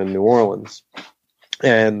were down in New Orleans.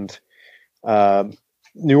 And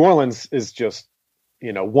New Orleans is just,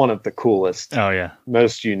 one of the coolest,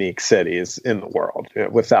 most unique cities in the world,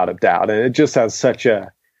 without a doubt. And it just has such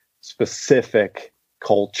a specific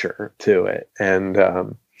culture to it. And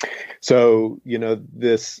so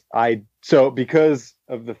because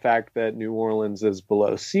of the fact that New Orleans is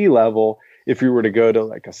below sea level, if you were to go to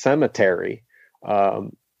like a cemetery,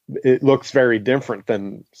 it looks very different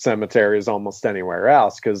than cemeteries almost anywhere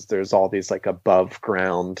else, because there's all these like above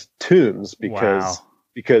ground tombs because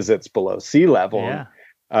it's below sea level. Yeah.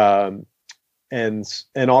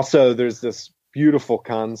 And also there's this beautiful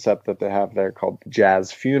concept that they have there called the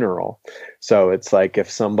jazz funeral. So it's like if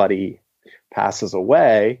somebody passes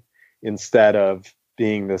away, instead of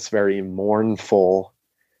being this very mournful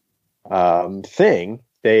thing,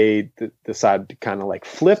 they decide to kind of like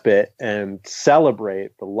flip it and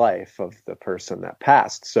celebrate the life of the person that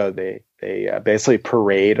passed. So they basically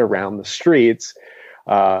parade around the streets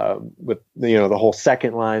with the whole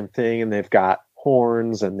second line thing, and they've got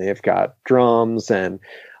horns and they've got drums, and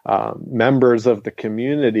members of the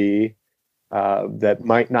community that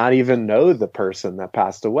might not even know the person that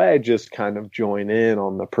passed away just kind of join in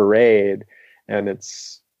on the parade. And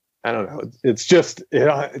I don't know,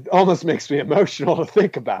 it almost makes me emotional to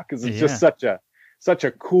think about, because it's just such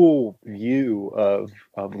a cool view of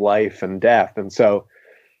life and death. And so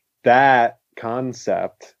that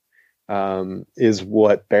concept is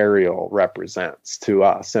what burial represents to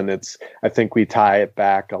us. And I think we tie it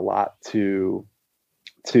back a lot to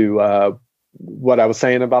what I was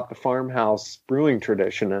saying about the farmhouse brewing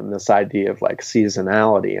tradition, and this idea of like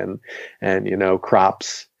seasonality, and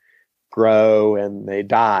crops grow and they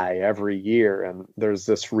die every year, and there's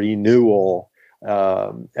this renewal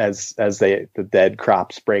as the dead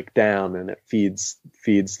crops break down, and it feeds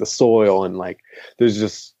the soil, and like there's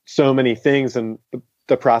just so many things. And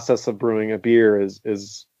the process of brewing a beer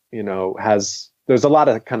there's a lot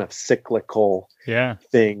of kind of cyclical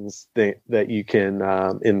things that you can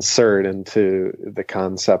insert into the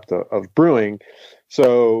concept of brewing.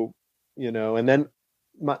 So, and then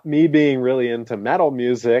me being really into metal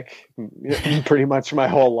music pretty much my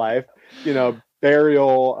whole life,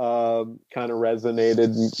 Burial kind of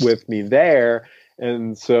resonated with me there.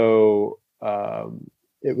 And so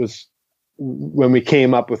it was when we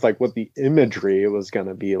came up with like what the imagery was going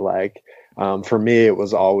to be like, for me,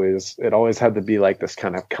 it always had to be like this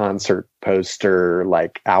kind of concert poster,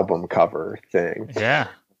 like album cover thing. Yeah.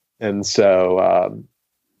 And so,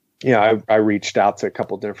 I reached out to a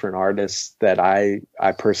couple different artists that I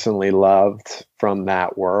personally loved from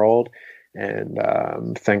that world.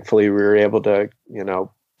 And thankfully we were able to,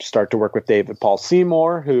 start to work with David Paul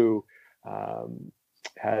Seymour, who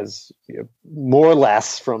has more or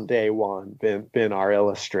less from day one been our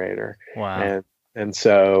illustrator. Wow. And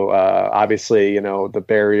so obviously, the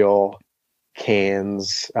Burial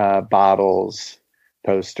cans, bottles,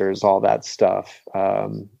 posters, all that stuff,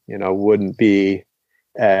 wouldn't be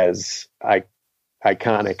as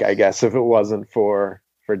iconic, I guess, if it wasn't for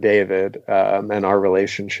David and our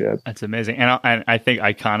relationship. That's amazing. And I think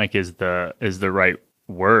iconic is the right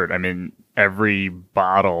word. I mean, every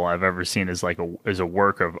bottle I've ever seen is a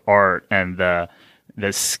work of art, and the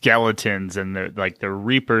skeletons and the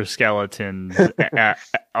Reaper skeletons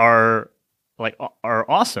are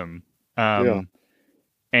awesome. Yeah.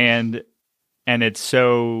 And it's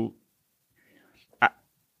so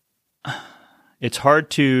it's hard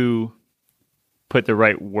to put the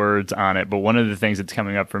right words on it, but one of the things that's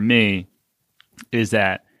coming up for me is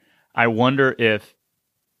that I wonder if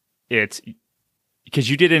it's because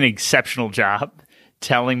you did an exceptional job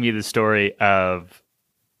telling me the story of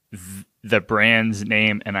the brand's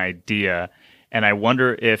name and idea, and I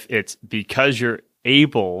wonder if it's because you're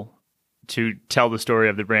able to tell the story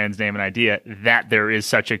of the brand's name and idea that there is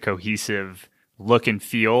such a cohesive look and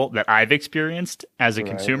feel that I've experienced as a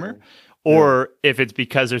consumer. Or if it's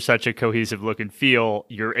because there's such a cohesive look and feel,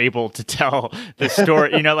 you're able to tell the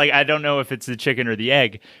story. I don't know if it's the chicken or the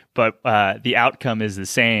egg, but the outcome is the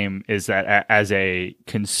same, is that as a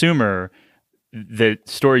consumer, the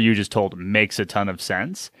story you just told makes a ton of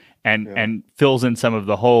sense and fills in some of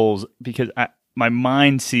the holes, because my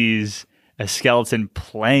mind sees a skeleton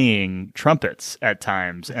playing trumpets at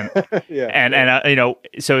times. And,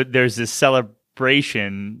 so there's this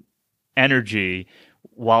celebration energy,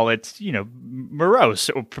 while it's morose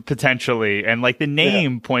potentially, and the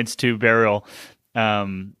name points to burial. How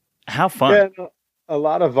fun! Yeah, a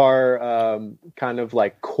lot of our kind of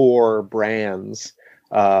core brands,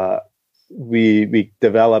 we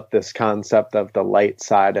developed this concept of the light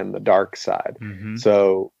side and the dark side. Mm-hmm.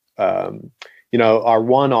 So our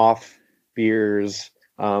one-off beers,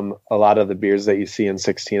 a lot of the beers that you see in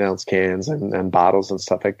 16-ounce cans and bottles and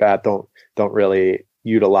stuff like that don't really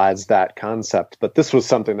utilize that concept, but this was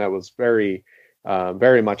something that was very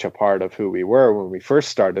much a part of who we were when we first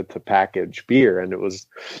started to package beer. And it was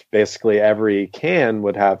basically every can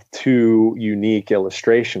would have two unique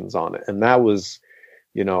illustrations on it, and that was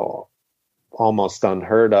almost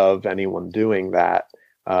unheard of, anyone doing that.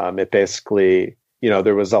 It basically,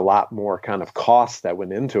 there was a lot more kind of cost that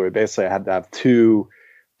went into it. Basically, I had to have two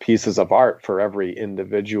pieces of art for every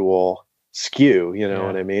individual SKU,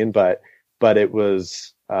 what I mean? But it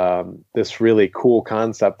was this really cool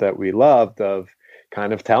concept that we loved, of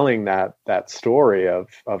kind of telling that story of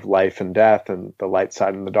life and death, and the light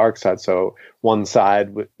side and the dark side. So one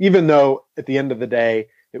side, even though at the end of the day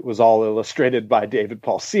it was all illustrated by David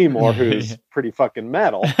Paul Seymour, who's pretty fucking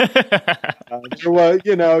metal, there was,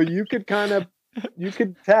 you could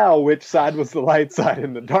tell which side was the light side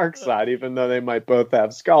and the dark side, even though they might both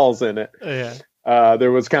have skulls in it.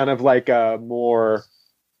 There was kind of a more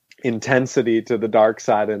intensity to the dark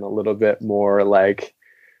side, and a little bit more I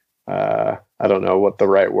don't know what the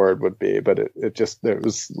right word would be, but it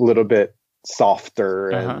was a little bit softer.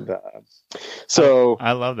 And so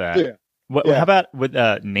I love that. How about with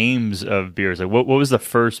names of beers? What was the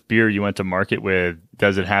first beer you went to market with?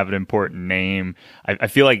 Does it have an important name? I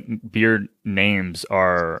feel like beer names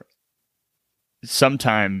are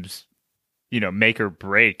sometimes make or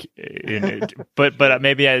break in it. but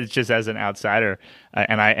maybe it's just as an outsider,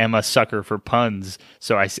 and I am a sucker for puns,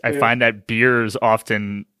 so I find that beers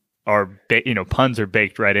often are puns are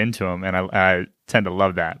baked right into them, and I tend to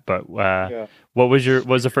love that. But what was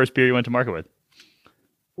the first beer you went to market with?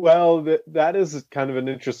 Well, that is kind of an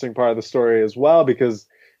interesting part of the story as well, because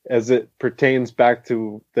as it pertains back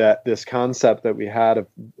to this concept that we had of,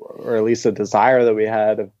 or at least a desire that we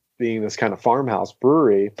had of being this kind of farmhouse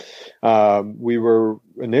brewery, we were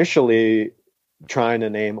initially trying to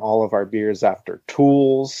name all of our beers after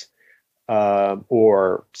tools,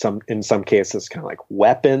 or in some cases kind of like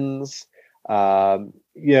weapons,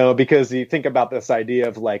 because you think about this idea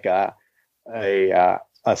of a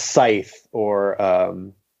scythe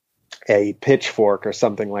or a pitchfork or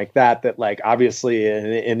something like that obviously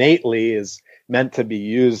innately is meant to be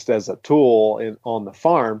used as a tool on the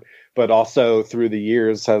farm, but also through the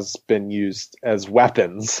years has been used as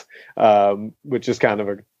weapons, which is kind of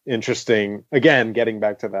an interesting, again, getting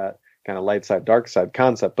back to that kind of light side, dark side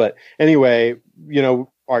concept. But anyway,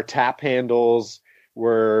 our tap handles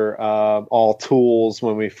were all tools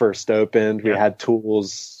when we first opened. We had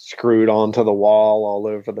tools screwed onto the wall all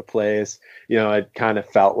over the place. It kind of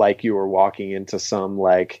felt like you were walking into some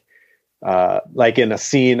like in a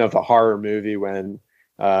scene of a horror movie when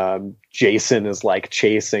Jason is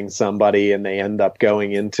chasing somebody and they end up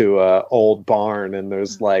going into a old barn and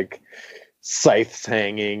there's scythes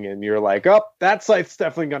hanging and you're oh, that scythe's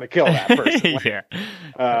definitely going to kill that person.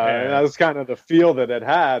 And that was kind of the feel that it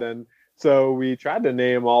had. And so we tried to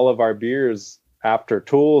name all of our beers after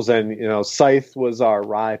tools, and Scythe was our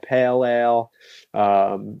rye pale ale.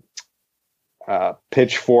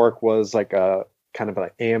 Pitchfork was like a kind of an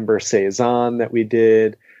amber saison that we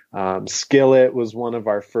did. Skillet was one of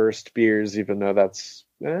our first beers, even though it's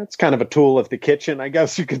kind of a tool of the kitchen, I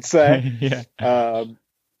guess you could say. Yeah.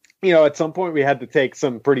 At some point we had to take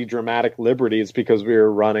some pretty dramatic liberties because we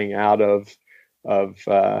were running out of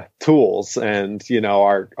tools, and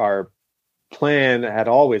our plan had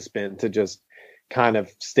always been to just kind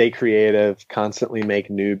of stay creative, constantly make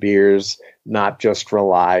new beers, not just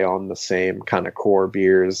rely on the same kind of core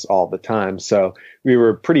beers all the time. So we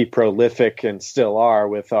were pretty prolific, and still are,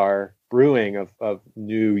 with our brewing of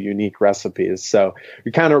new, unique recipes. So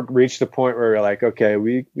we kind of reached a point where we're like, okay,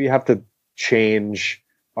 we have to change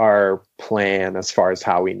our plan as far as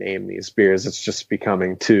how we name these beers. It's just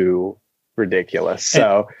becoming too ridiculous.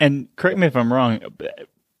 So, and correct me if I'm wrong,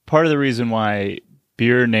 part of the reason why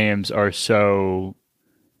beer names are so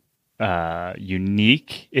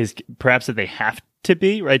unique is perhaps that they have to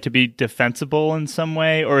be, right, to be defensible in some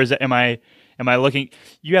way, or is it, am I looking?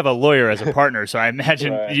 You have a lawyer as a partner, so I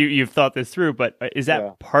imagine right. you've thought this through. But is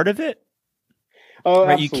that part of it? Oh,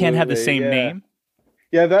 right, you can't have the same name.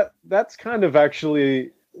 Yeah, that's kind of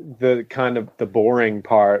actually the boring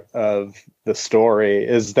part of the story,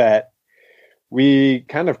 is that we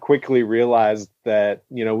kind of quickly realized that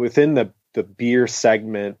within the beer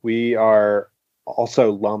segment, we are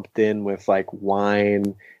also lumped in with like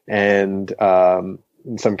wine and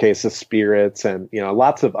in some cases spirits, and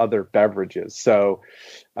lots of other beverages. So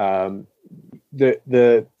the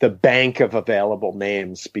bank of available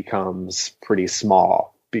names becomes pretty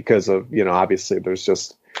small because of obviously there's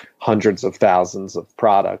just hundreds of thousands of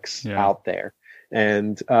products out there,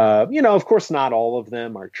 and of course not all of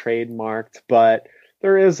them are trademarked, but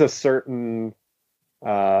there is a certain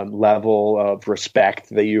level of respect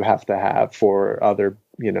that you have to have for other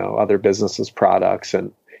businesses' products.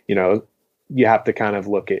 And, you have to kind of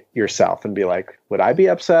look at yourself and be like, would I be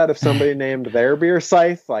upset if somebody named their beer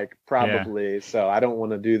Scythe? Like, probably. Yeah. So I don't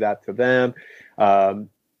want to do that to them.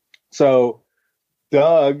 So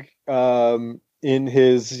Doug, in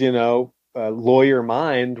his, lawyer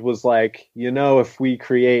mind, was like, if we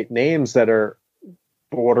create names that are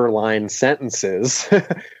borderline sentences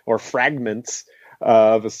or fragments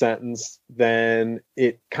of a sentence, then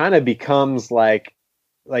it kind of becomes like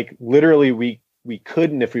literally we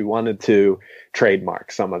couldn't, if we wanted to,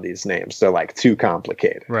 trademark some of these names. They're like too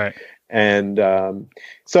complicated. Right. And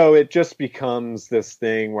so it just becomes this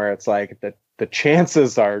thing where it's like the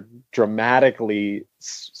chances are dramatically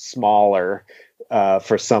smaller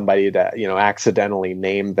for somebody to, accidentally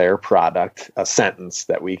name their product a sentence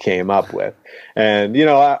that we came up with. And,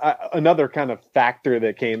 another kind of factor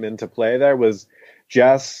that came into play there was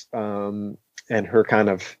Jess and her kind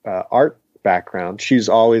of art background. She's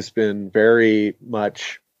always been very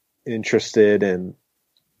much interested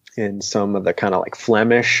in some of the kind of like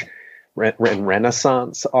Flemish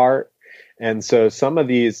Renaissance art. And so some of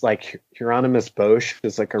these, like Hieronymus Bosch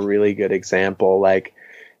is like a really good example. Like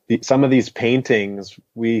some of these paintings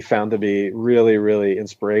we found to be really, really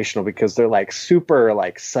inspirational because they're like super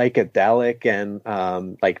like psychedelic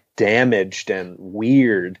and like damaged and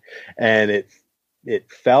weird. And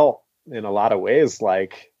it felt in a lot of ways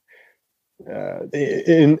like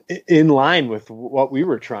in line with what we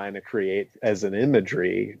were trying to create as an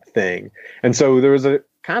imagery thing. And so there was a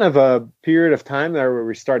kind of a period of time there where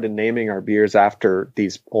we started naming our beers after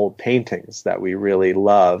these old paintings that we really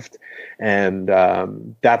loved. And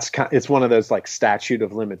it's one of those like statute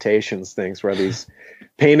of limitations things where these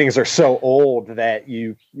paintings are so old that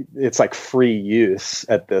it's like free use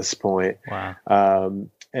at this point. Wow.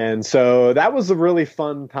 And so that was a really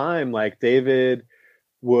fun time. Like David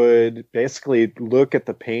would basically look at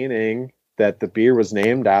the painting that the beer was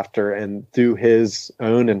named after and do his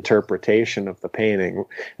own interpretation of the painting.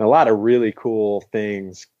 And a lot of really cool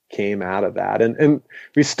things came out of that. And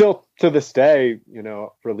we still, to this day,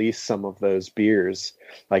 release some of those beers.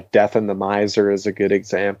 Like Death and the Miser is a good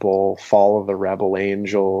example. Fall of the Rebel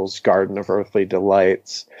Angels, Garden of Earthly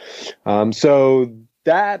Delights. So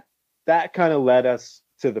that kind of led us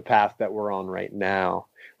to the path that we're on right now,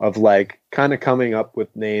 of like kind of coming up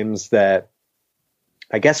with names that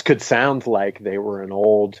I guess could sound like they were an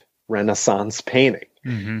old Renaissance painting.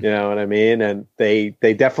 Mm-hmm. You know what I mean? And they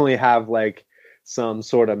definitely have like some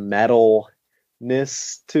sort of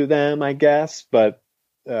metalness to them, I guess. But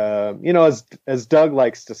as Doug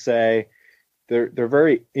likes to say, they're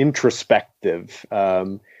very introspective.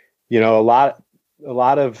 A lot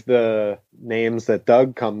of the names that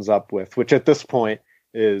Doug comes up with, which at this point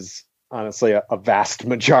is honestly a vast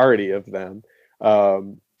majority of them,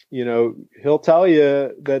 he'll tell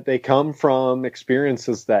you that they come from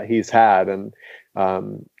experiences that he's had and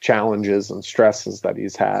challenges and stresses that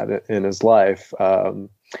he's had in his life.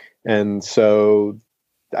 And so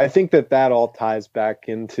I think that all ties back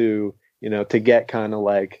into, to get kind of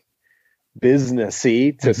like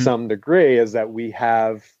businessy to some degree, is that we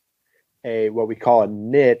have what we call a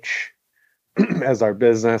niche as our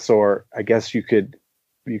business, or I guess you could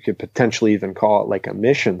potentially even call it like a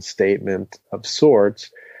mission statement of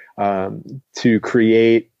sorts, to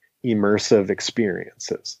create immersive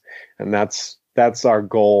experiences. And that's our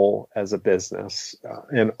goal as a business,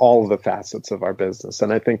 in all of the facets of our business.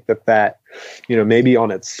 And I think that maybe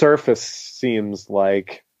on its surface seems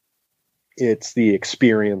like it's the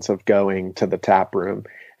experience of going to the tap room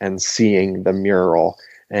and seeing the mural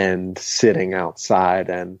and sitting outside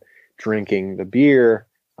and drinking the beer,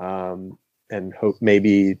 and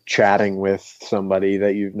maybe chatting with somebody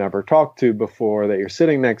that you've never talked to before that you're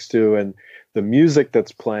sitting next to, and the music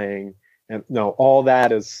that's playing. And no, all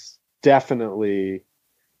that is definitely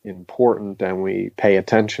important, and we pay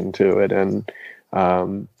attention to it. And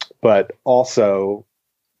but also,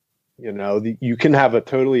 you can have a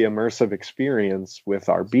totally immersive experience with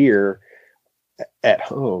our beer at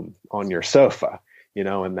home on your sofa,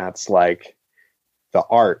 and that's like the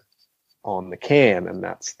art on the can, and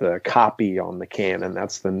that's the copy on the can, and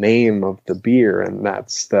that's the name of the beer, and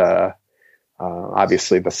that's the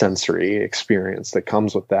obviously the sensory experience that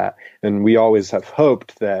comes with that. And we always have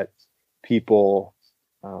hoped that people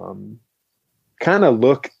kind of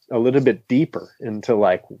look a little bit deeper into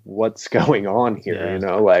like what's going on here.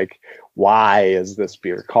 Like, why is this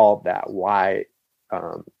beer called that? Why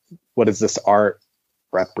what does this art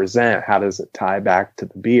represent? How does it tie back to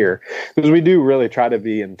the beer? Because we do really try to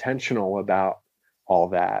be intentional about all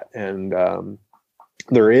that. And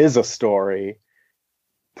there is a story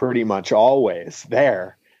pretty much always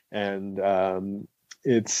there. And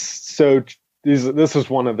it's so, this is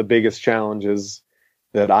one of the biggest challenges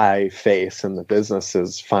that I face in the business,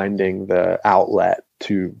 is finding the outlet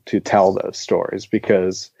to tell those stories,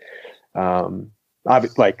 because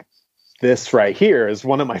like this right here is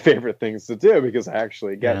one of my favorite things to do, because I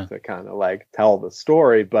actually get to kind of like tell the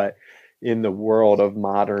story. But in the world of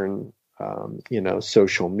modern,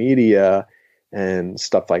 social media and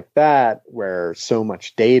stuff like that, where so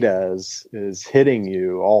much data is hitting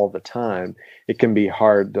you all the time, it can be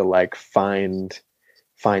hard to like find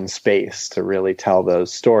space to really tell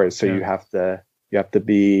those stories. So you have to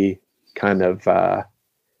be kind of, I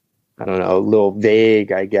don't know, a little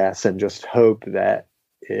vague, I guess, and just hope that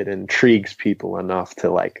it intrigues people enough to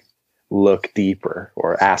like look deeper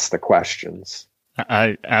or ask the questions.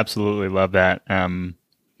 I absolutely love that. And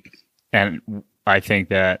I think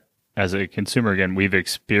that as a consumer, again, we've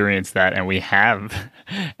experienced that, and we have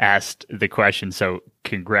asked the question. So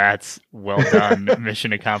congrats. Well done.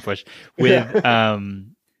 Mission accomplished. With,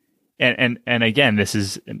 and again, this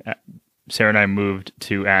is, Sarah and I moved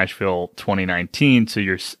to Asheville 2019. So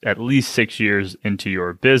you're at least 6 years into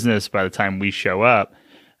your business by the time we show up.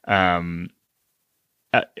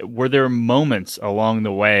 Were there moments along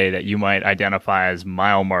the way that you might identify as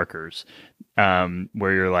mile markers,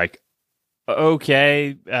 where you're like,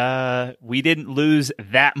 okay, we didn't lose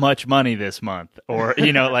that much money this month, or,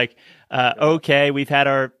 okay, we've had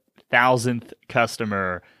our 1,000th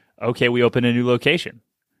customer. Okay, we opened a new location.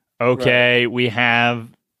 Okay, we have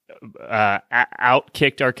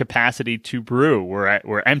outkicked our capacity to brew.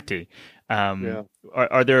 We're empty.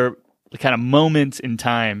 Are there kind of moments in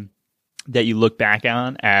time that you look back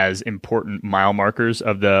on as important mile markers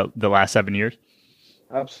of the last 7 years?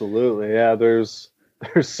 Absolutely. Yeah, there's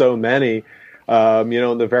so many.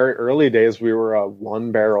 In the very early days, we were a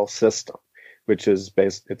 1-barrel system, which is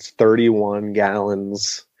it's 31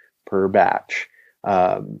 gallons per batch.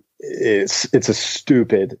 It's a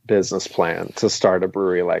stupid business plan to start a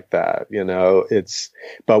brewery like that.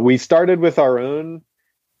 But we started with our own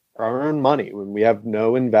money, when we have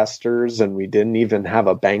no investors, and we didn't even have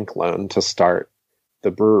a bank loan to start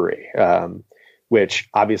the brewery, which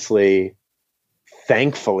obviously,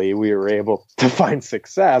 thankfully, we were able to find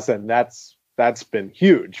success, and that's been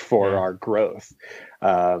huge for our growth.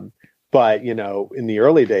 But in the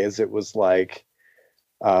early days, it was like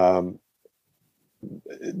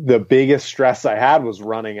the biggest stress I had was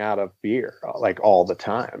running out of beer, like all the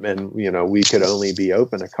time. And, we could only be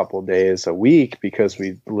open a couple of days a week because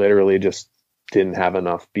we literally just didn't have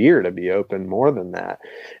enough beer to be open more than that.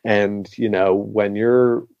 And, when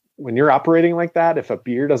you're operating like that, if a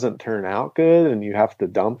beer doesn't turn out good and you have to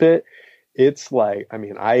dump it, it's like,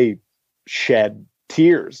 I shed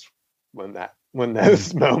tears when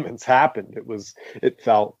those moments happened. It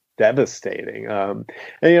felt devastating.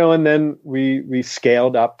 And then we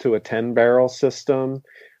scaled up to a 10-barrel system,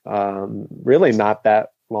 really not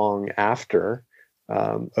that long after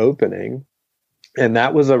opening. And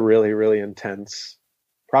that was a really, really intense,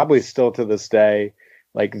 probably still to this day,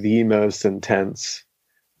 like the most intense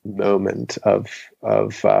moment of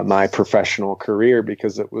my professional career,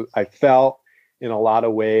 because I felt in a lot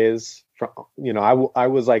of ways, I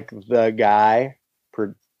was like the guy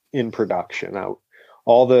in production.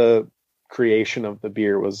 All the creation of the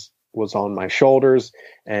beer was on my shoulders,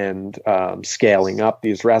 and scaling up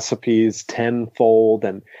these recipes tenfold,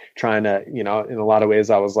 and trying to, in a lot of ways,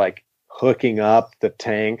 I was like hooking up the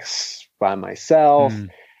tanks by myself.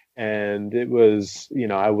 And it was,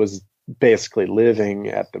 I was basically living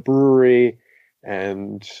at the brewery,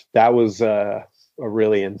 and that was a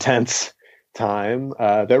really intense time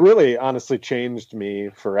that really honestly changed me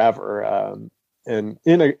forever, and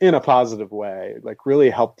in a positive way, like really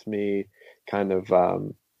helped me kind of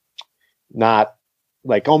not,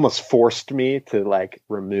 like, almost forced me to like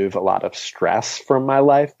remove a lot of stress from my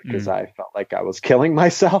life, because I felt like I was killing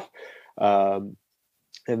myself. And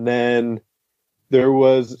then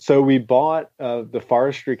so we bought the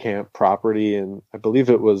Forestry Camp property in, I believe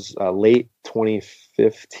it was late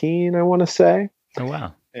 2015, I want to say. Oh,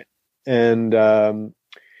 wow. And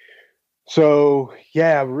so,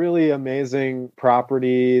 yeah, really amazing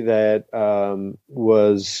property that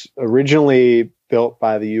was originally built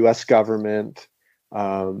by the U.S. government,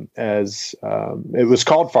 as it was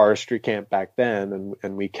called Forestry Camp back then,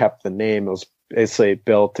 and we kept the name. It was basically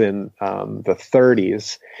built in the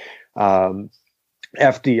 30s.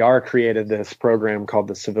 FDR created this program called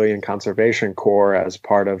the Civilian Conservation Corps as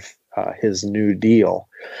part of his New Deal,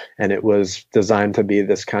 and it was designed to be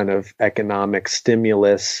this kind of economic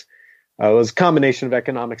stimulus. It was a combination of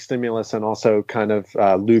economic stimulus and also kind of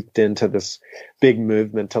looped into this big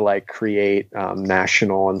movement to like create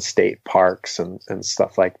national and state parks and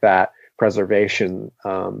stuff like that, preservation.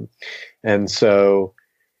 And so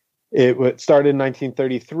it started in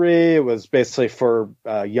 1933. It was basically for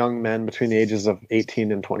young men between the ages of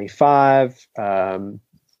 18 and 25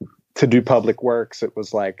 to do public works. It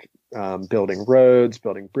was like building roads,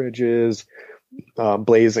 building bridges,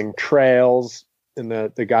 blazing trails. And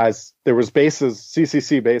the guys, there was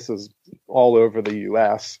CCC bases all over the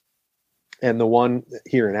U.S. And the one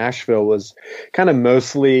here in Asheville was kind of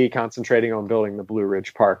mostly concentrating on building the Blue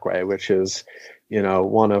Ridge Parkway, which is,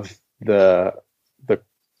 one of the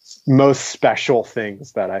most special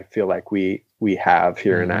things that I feel like we have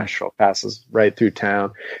here in Asheville. Passes right through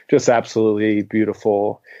town, just absolutely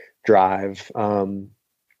beautiful drive.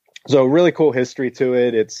 So really cool history to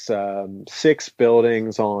it. It's 6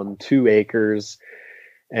 buildings on 2 acres.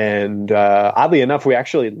 And oddly enough, we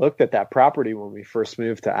actually looked at that property when we first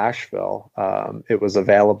moved to Asheville. It was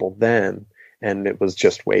available then, and it was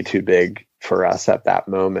just way too big for us at that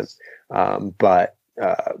moment. But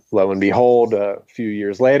lo and behold, a few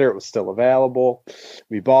years later, it was still available.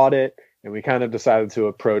 We bought it, and we kind of decided to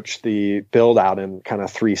approach the build out in kind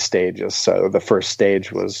of 3 stages. So the first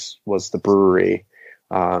stage was the brewery,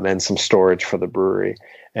 and some storage for the brewery.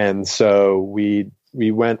 And so we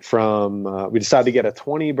went from, we decided to get a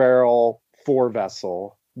 20-barrel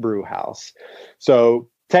 4-vessel brew house. So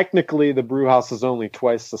technically the brew house is only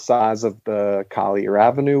twice the size of the Collier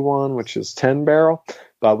Avenue one, which is 10-barrel.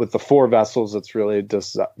 But with the 4 vessels, it's really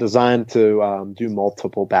designed to do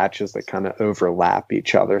multiple batches that kind of overlap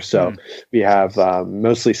each other. So we have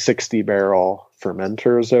mostly 60-barrel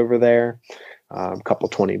fermenters over there, a couple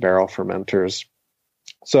 20-barrel fermenters.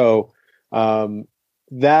 So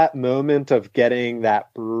that moment of getting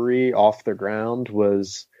that brewery off the ground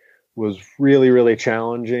was really, really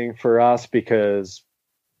challenging for us, because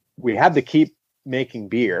we had to keep making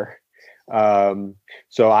beer.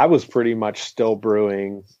 So I was pretty much still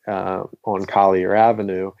brewing on Collier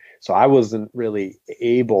Avenue. So I wasn't really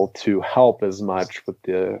able to help as much with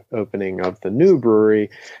the opening of the new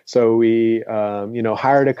brewery. So we,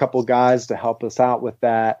 hired a couple guys to help us out with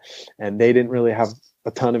that, and they didn't really have a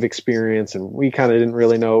ton of experience, and we kind of didn't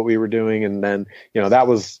really know what we were doing. And then, that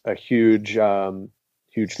was a huge loan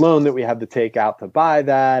that we had to take out to buy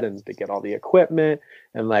that and to get all the equipment.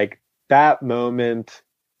 And like that moment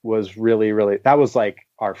was really, really, that was like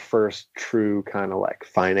our first true kind of like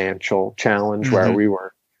financial challenge, where we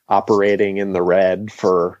were operating in the red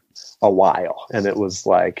for a while, and it was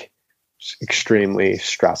like extremely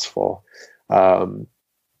stressful.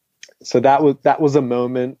 So that was a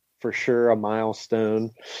moment for sure, a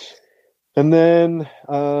milestone. And then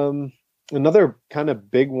another kind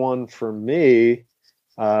of big one for me.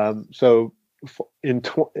 So in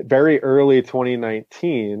very early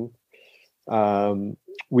 2019,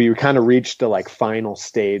 we kind of reached the like final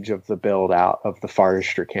stage of the build out of the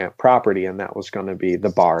Forestry camp property, and that was going to be the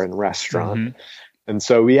bar and restaurant. Mm-hmm. And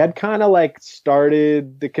so we had kind of like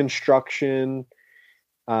started the construction,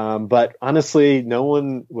 but honestly, no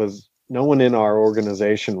one in our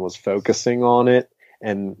organization was focusing on it.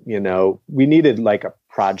 And, we needed like a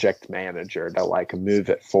project manager to like move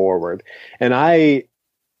it forward. And I,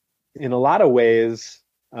 in a lot of ways,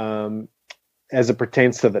 as it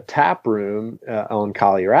pertains to the tap room on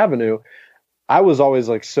Collier Avenue, I was always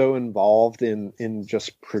like so involved in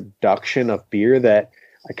just production of beer that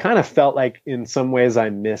I kind of felt like in some ways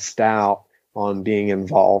I missed out on being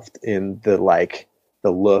involved in the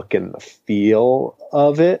look and the feel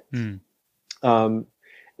of it.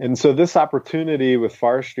 And so this opportunity with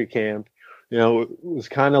Forestry Camp, it was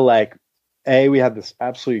kind of like, we had this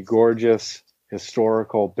absolutely gorgeous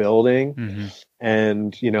historical building. Mm-hmm.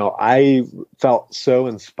 And, I felt so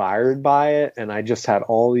inspired by it. And I just had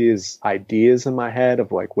all these ideas in my head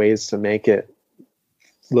of like ways to make it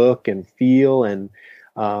look and feel.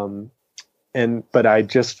 But I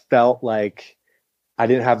just felt like I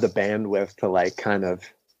didn't have the bandwidth to like kind of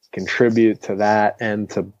contribute to that and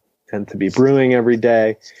to be brewing every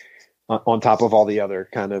day on top of all the other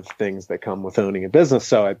kind of things that come with owning a business.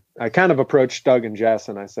 So I kind of approached Doug and Jess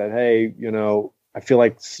and I said, hey, I feel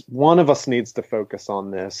like one of us needs to focus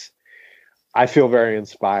on this. I feel very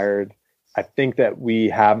inspired. I think that we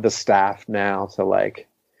have the staff now to like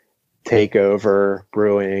take over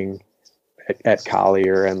brewing at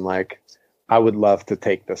Collier, and like, I would love to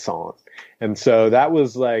take this on. And so that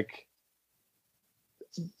was like,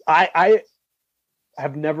 I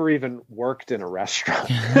have never even worked in a restaurant,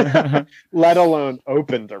 let alone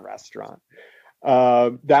opened a restaurant.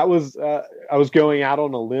 I was going out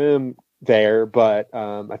on a limb there, but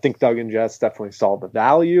I think Doug and Jess definitely saw the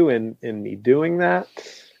value in me doing that.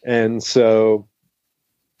 And so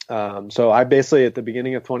I basically at the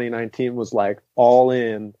beginning of 2019 was like all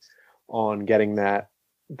in on getting that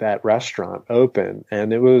restaurant open.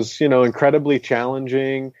 And it was, incredibly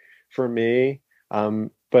challenging for me.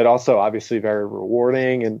 But also obviously very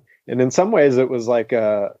rewarding. And in some ways it was like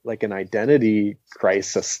an identity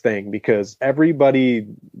crisis thing, because everybody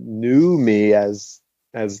knew me as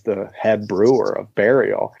the head brewer of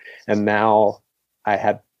Burial. And now I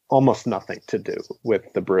had almost nothing to do with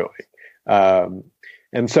the brewing.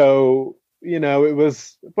 And so,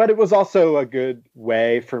 it was also a good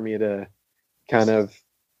way for me to kind of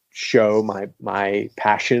show my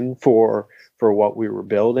passion for what we were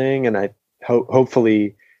building. And I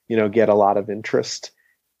hopefully, get a lot of interest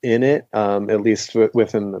in it, at least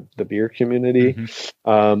within the beer community.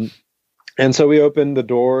 Mm-hmm. And so we opened the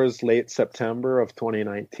doors late September of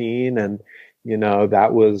 2019. And,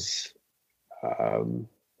 that was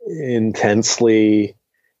intensely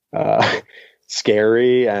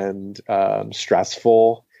scary and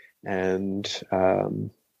stressful, and,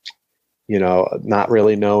 not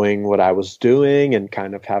really knowing what I was doing and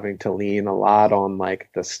kind of having to lean a lot on like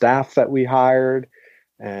the staff that we hired.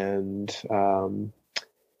 And,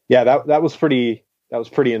 that was pretty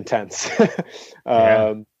intense.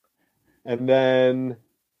 Yeah. And then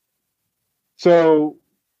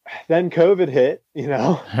COVID hit,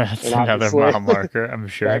 That's another mile marker, I'm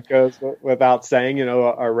sure. That goes without saying.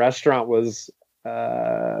 Our restaurant was,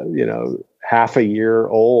 half a year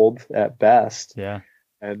old at best. Yeah.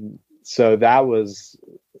 And so that was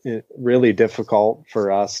really difficult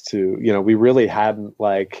for us to, we really hadn't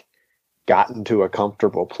like gotten to a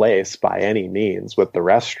comfortable place by any means with the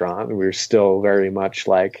restaurant. We were still very much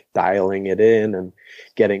like dialing it in and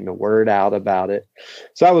getting the word out about it.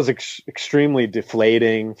 So that was extremely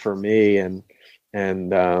deflating for me.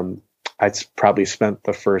 And I probably spent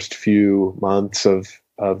the first few months of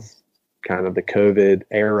kind of the COVID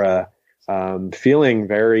era feeling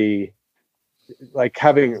very like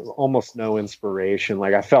having almost no inspiration.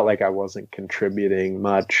 Like I felt like I wasn't contributing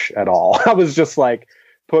much at all. I was just like,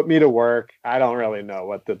 put me to work. I don't really know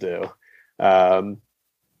what to do.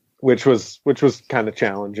 Which was kind of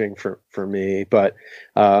challenging for me. But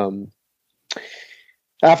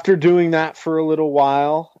after doing that for a little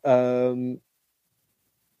while, kind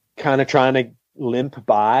of trying to limp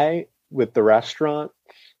by with the restaurant,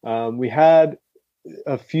 we had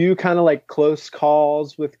a few kind of like close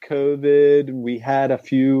calls with COVID. We had a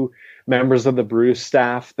few members of the brew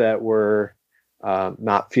staff that were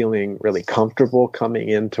not feeling really comfortable coming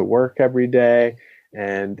into work every day.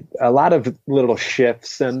 And a lot of little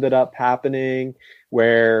shifts ended up happening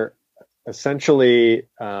where essentially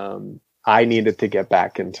I needed to get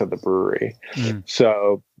back into the brewery.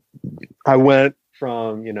 So I went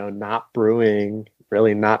from, not brewing,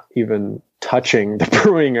 really not even touching the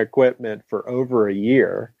brewing equipment for over a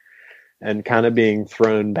year and kind of being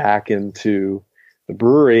thrown back into the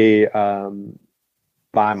brewery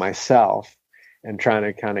by myself and trying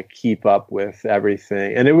to kind of keep up with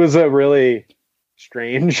everything. And it was a really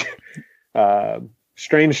strange,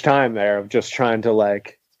 strange time there of just trying to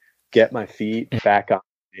like get my feet back on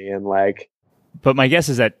me and like. But my guess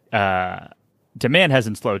is that demand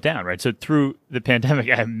hasn't slowed down, right? So through the pandemic,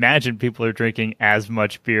 I imagine people are drinking as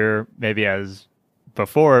much beer maybe as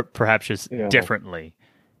before, perhaps just differently.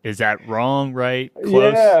 Is that wrong, right?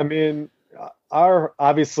 Close? Yeah, I mean,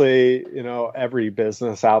 obviously, every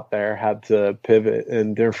business out there had to pivot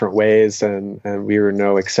in different ways, and we were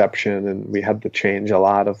no exception, and we had to change a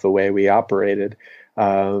lot of the way we operated.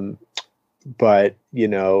 But,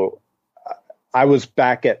 I was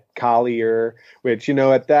back at Collier, which,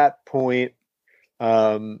 at that point,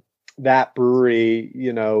 that brewery,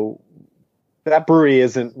 that brewery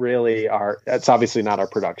isn't really it's obviously not our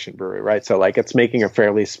production brewery, right? So like it's making a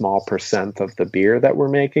fairly small percent of the beer that we're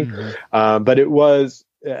making. Mm-hmm. But it was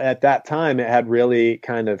at that time, it had really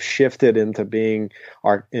kind of shifted into being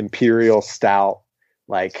our imperial stout,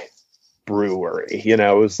 like brewery.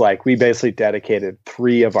 It was like, we basically dedicated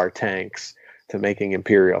 3 of our tanks to making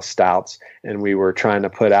imperial stouts. And we were trying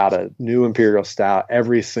to put out a new imperial stout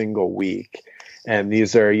every single week. And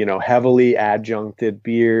these are, heavily adjuncted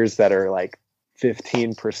beers that are like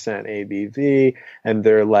 15% ABV, and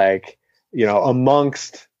they're like,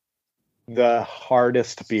 amongst the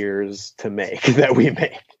hardest beers to make that we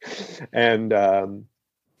make. And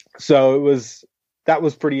so that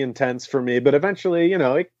was pretty intense for me. But eventually,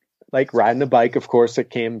 like riding a bike, of course, it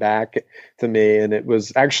came back to me, and it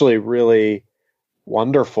was actually really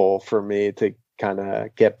wonderful for me to kind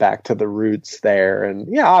of get back to the roots there. And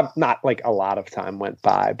not like a lot of time went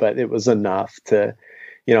by, but it was enough to,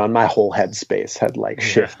 and my whole headspace had like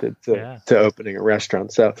shifted to opening a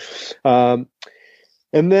restaurant. So, and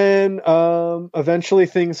then eventually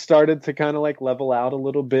things started to kind of like level out a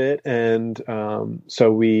little bit. And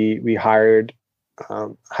so we hired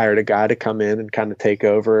a guy to come in and kind of take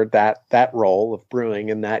over that role of brewing.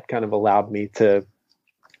 And that kind of allowed me to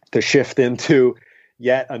shift into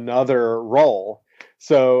yet another role.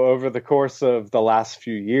 So over the course of the last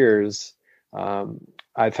few years,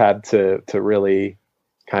 I've had to really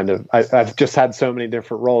kind of, I've just had so many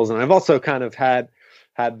different roles. And I've also kind of had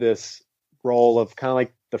this role of kind of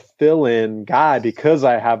like the fill-in guy, because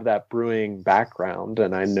I have that brewing background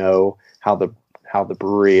and I know how the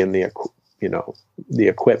brewery and the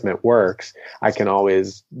equipment works. I can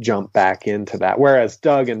always jump back into that. Whereas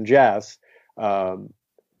Doug and Jess,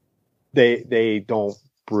 they don't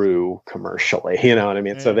brew commercially, you know what I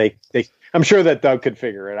mean? So they I'm sure that Doug could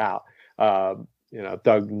figure it out.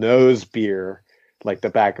 Doug knows beer like the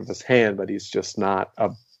back of his hand, but he's just not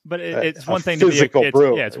it's one thing to be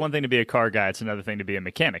it's one thing to be a car guy. It's another thing to be a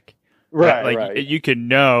mechanic. Right. Like right. You can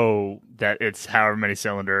know that it's however many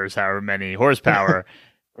cylinders, however many horsepower,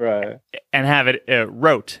 right, and have it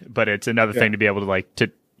rote. But it's another thing to be able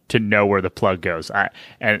to to know where the plug goes.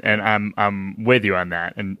 I'm with you on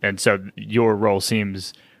that. And so your role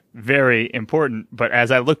seems very important, but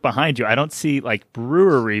as I look behind you, I don't see like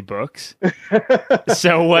brewery books.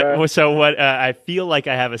 So what I feel like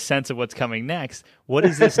I have a sense of what's coming next. What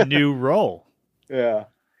is this new role? Yeah.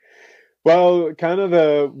 Well, kind of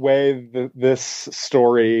the way this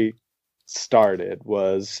story started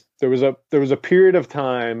was there was a period of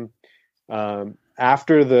time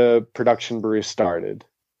after the production brewery started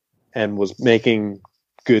and was making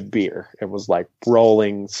good beer. It was like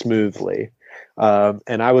rolling smoothly.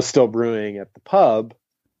 And I was still brewing at the pub,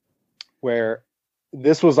 where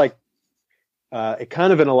this was like, it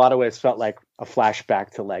kind of in a lot of ways felt like a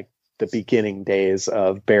flashback to like the beginning days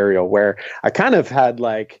of Burial, where I kind of had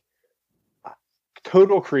like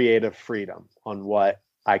total creative freedom on what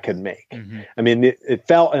I could make. Mm-hmm. I mean, it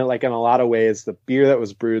felt like in a lot of ways, the beer that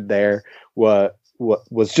was brewed there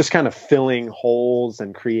was just kind of filling holes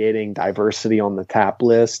and creating diversity on the tap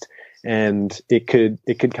list. And it could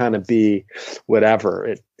kind of be whatever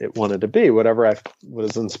it wanted to be, whatever I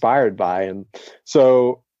was inspired by. And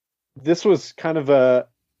so this was kind of a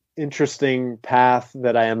interesting path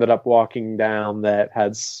that I ended up walking down that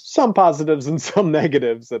had some positives and some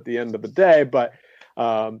negatives at the end of the day. But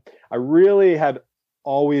I really had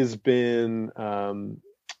always been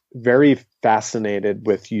very fascinated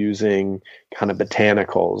with using kind of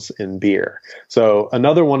botanicals in beer. So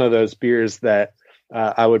another one of those beers that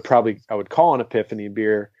I would call an epiphany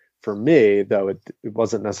beer for me, though it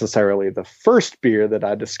wasn't necessarily the first beer that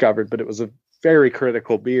I discovered, but it was a very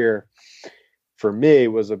critical beer for me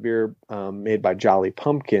was a beer made by Jolly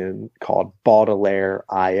Pumpkin called Baudelaire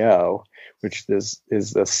IO, which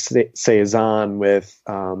is a saison with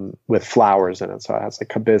flowers in it. So it has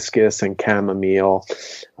like hibiscus and chamomile.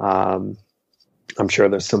 I'm sure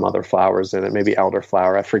there's some other flowers in it, maybe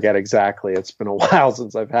elderflower. I forget exactly. It's been a while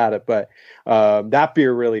since I've had it, but that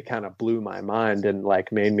beer really kind of blew my mind and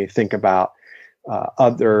like made me think about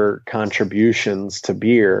other contributions to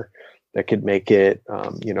beer that could make it,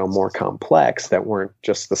 more complex, that weren't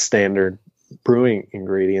just the standard brewing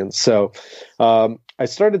ingredients. So I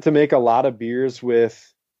started to make a lot of beers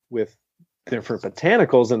with different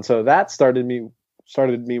botanicals, and so that started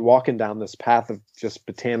me walking down this path of just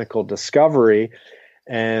botanical discovery.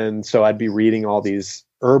 And so I'd be reading all these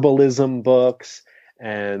herbalism books,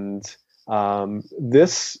 and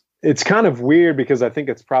it's kind of weird because I think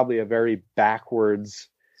it's probably a very backwards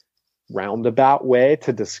roundabout way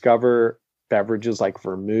to discover beverages like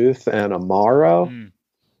vermouth and amaro.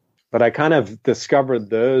 But I kind of discovered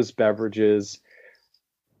those beverages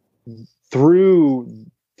through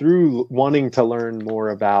wanting to learn more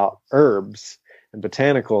about herbs and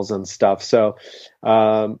botanicals and stuff. So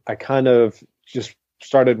I kind of just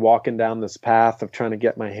started walking down this path of trying to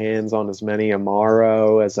get my hands on as many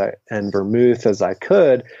amaro and vermouth as I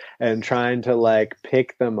could, and trying to like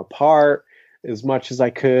pick them apart as much as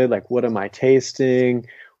I could. Like, what am I tasting?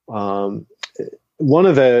 One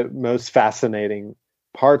of the most fascinating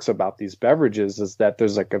parts about these beverages is that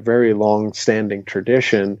there's like a very long standing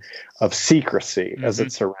tradition of secrecy as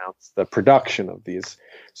it surrounds the production of these.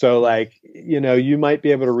 So like, you might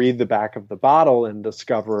be able to read the back of the bottle and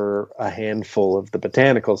discover a handful of the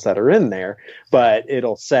botanicals that are in there, but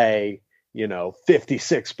it'll say,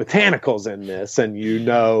 56 botanicals in this, and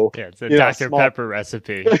it's a Dr. Pepper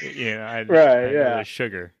recipe. Right, yeah, with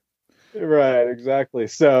sugar. Right, exactly.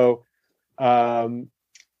 So, I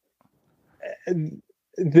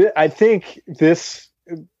think this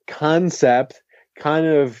concept kind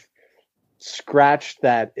of scratched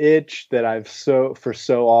that itch that I've so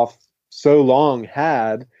long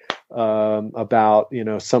had about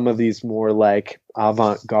some of these more like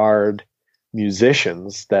avant-garde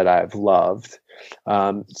musicians that I've loved.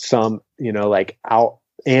 Some like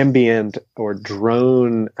ambient or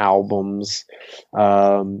drone albums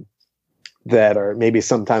that are maybe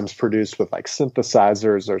sometimes produced with like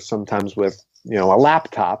synthesizers or sometimes with a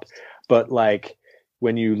laptop, but like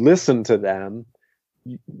when you listen to them,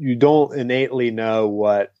 you don't innately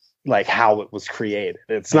know how it was created.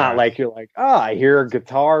 It's not like you're like, I hear a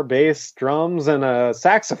guitar, bass, drums, and a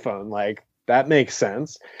saxophone. Like, that makes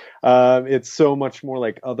sense. It's so much more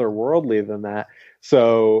like otherworldly than that.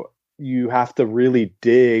 So you have to really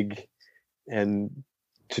dig and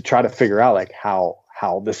to try to figure out like how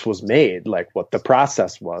this was made, like what the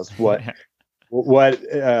process was, what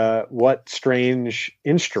strange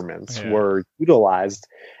instruments were utilized.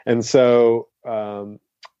 And so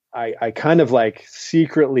I kind of like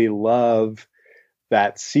secretly love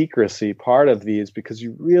that secrecy part of these, because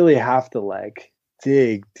you really have to like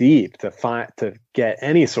dig deep to get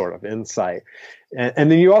any sort of insight.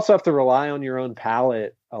 And then you also have to rely on your own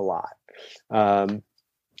palate a lot.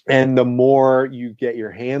 And the more you get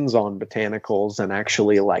your hands on botanicals and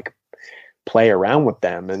actually like play around with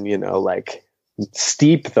them and, like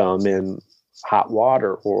steep them in hot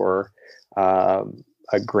water or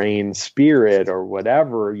a grain spirit or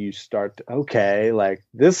whatever, you start to, okay, like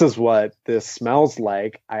this is what this smells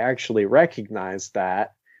like. I actually recognize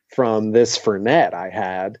that from this Fernet I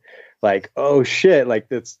had. Like, oh shit, like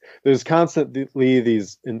there's constantly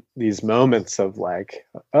these moments of like,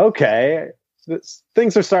 okay,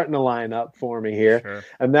 things are starting to line up for me here. Sure.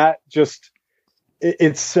 And that just,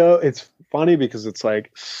 it's funny because it's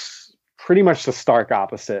like pretty much the stark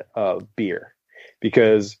opposite of beer,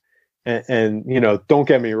 because, and don't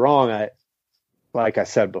get me wrong, like I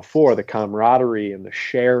said before, the camaraderie and the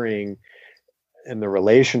sharing and the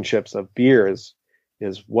relationships of beer is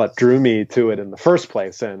what drew me to it in the first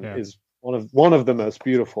place, and is one of the most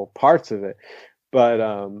beautiful parts of it.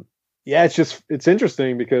 But it's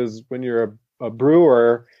interesting because when you're a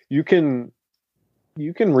brewer, you can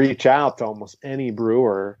reach out to almost any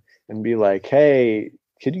brewer and be like, hey,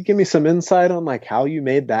 could you give me some insight on like how you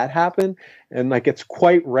made that happen? And like, it's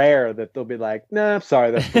quite rare that they'll be like, nah, I'm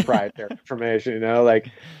sorry, that's proprietary information,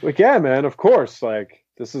 like, yeah, man, of course, like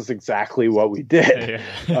this is exactly what we did.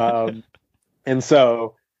 And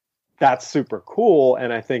so that's super cool.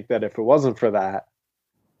 And I think that if it wasn't for that,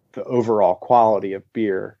 the overall quality of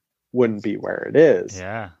beer wouldn't be where it is.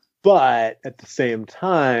 Yeah. But at the same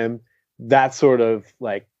time, that sort of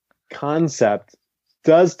like concept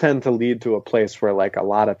does tend to lead to a place where like a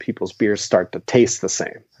lot of people's beers start to taste the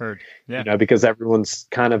same. Heard. Yeah. You know, because everyone's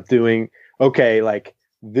kind of doing, okay, like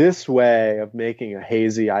this way of making a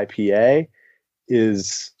hazy IPA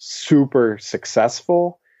is super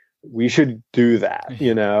successful. We should do that,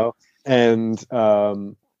 you know? And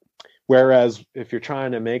whereas if you're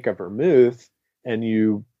trying to make a vermouth and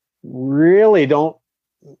you really don't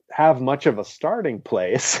have much of a starting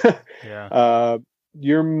place,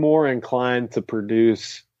 you're more inclined to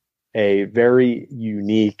produce a very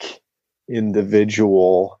unique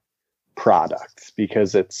individual product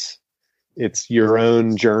because it's your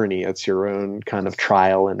own journey. It's your own kind of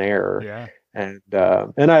trial and error. Yeah. And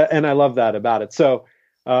I love that about it. So,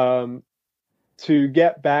 to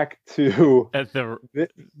get back to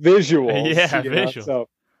visuals. Yeah. Visuals. So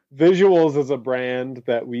Visuals is a brand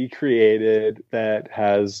that we created that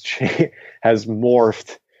has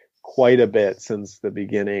morphed quite a bit since the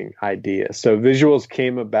beginning idea. So Visuals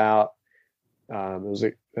came about, it was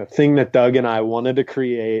a thing that Doug and I wanted to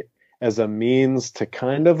create as a means to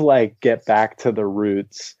kind of like get back to the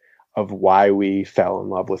roots of why we fell in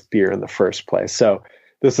love with beer in the first place. So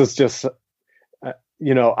this is just,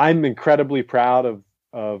 I'm incredibly proud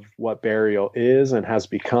of what Burial is and has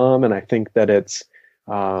become. And I think that it's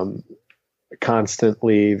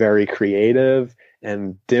constantly very creative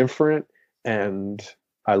and different. And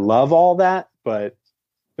I love all that, but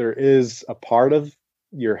there is a part of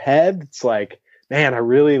your head. It's like, man, I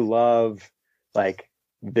really love like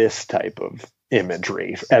this type of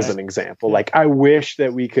imagery as an example. Like I wish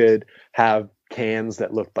that we could have cans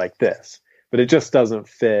that looked like this, but it just doesn't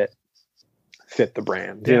fit the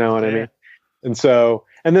brand. You know what I mean? And so,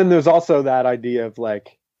 and then there's also that idea of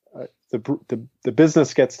like the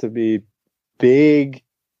business gets to be big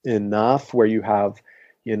enough where you have,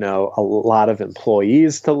 a lot of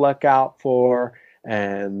employees to look out for,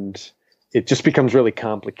 and it just becomes really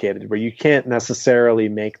complicated where you can't necessarily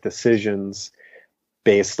make decisions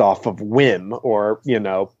based off of whim or,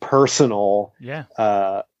 personal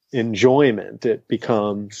enjoyment. It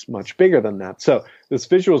becomes much bigger than that. So this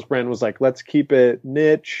Visuals brand was like, let's keep it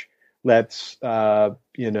niche. Let's,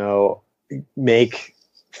 make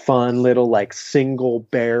fun little like single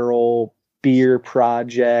barrel beer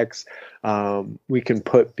projects. We can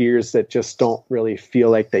put beers that just don't really feel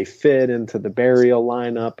like they fit into the Burial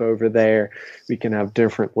lineup over there. We can have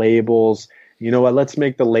different labels. You know what? Let's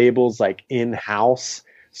make the labels like in-house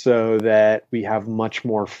so that we have much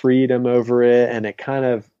more freedom over it. And it kind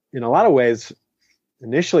of, in a lot of ways,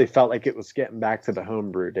 initially felt like it was getting back to the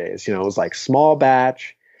homebrew days. It was like small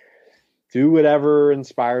batch, do whatever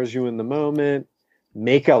inspires you in the moment,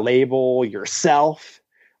 make a label yourself,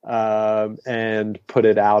 and put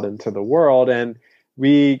it out into the world. And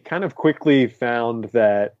we kind of quickly found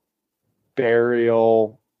that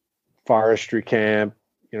Burial, Forestry Camp,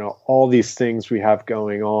 all these things we have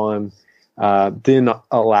going on, didn't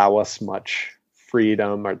allow us much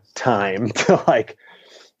freedom or time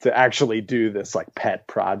to actually do this like pet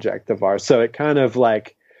project of ours. So it kind of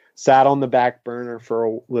like sat on the back burner for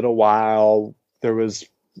a little while. There was,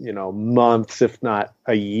 months, if not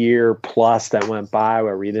a year plus that went by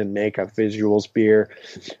where we didn't make a Visuals beer.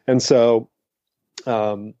 And so,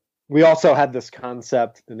 we also had this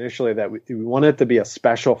concept initially that we wanted it to be a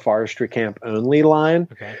special Forestry Camp only line.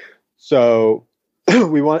 Okay. So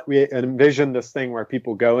we envisioned this thing where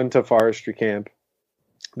people go into Forestry Camp,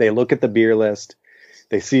 they look at the beer list,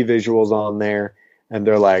 they see Visuals on there, and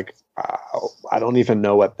they're like, oh, I don't even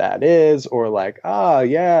know what that is. Or like, oh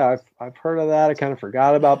yeah, I've heard of that. I kind of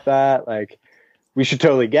forgot about that. Like, we should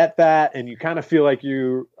totally get that. And you kind of feel like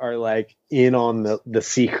you are like in on the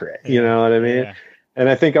secret, you know what I mean? Yeah. And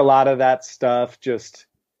I think a lot of that stuff just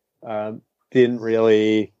didn't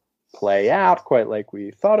really play out quite like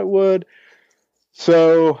we thought it would.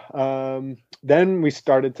 So then we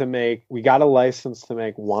got a license to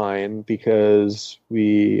make wine because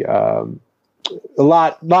a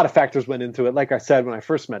lot of factors went into it. Like I said, when I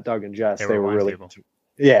first met Doug and Jess, they were really,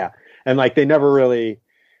 and like they never really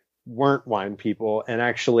weren't wine people. And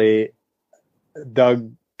actually,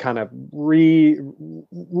 Doug kind of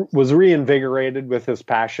was reinvigorated with his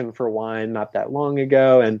passion for wine not that long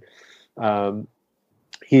ago, and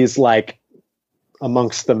he's like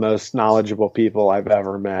amongst the most knowledgeable people I've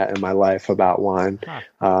ever met in my life about wine,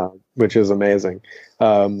 which is amazing.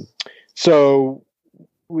 So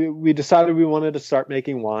we decided we wanted to start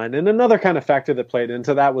making wine. And another kind of factor that played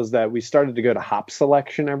into that was that we started to go to hop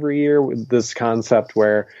selection every year with this concept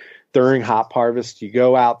where during hop harvest, you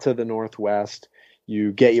go out to the Northwest,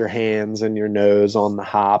 you get your hands and your nose on the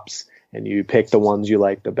hops, and you pick the ones you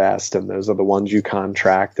like the best. And those are the ones you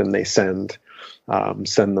contract, and they send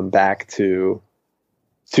them back to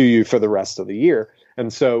to you for the rest of the year.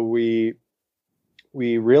 And so we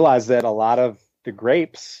realized that a lot of the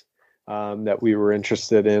grapes that we were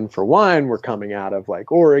interested in for wine were coming out of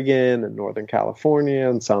like Oregon and Northern California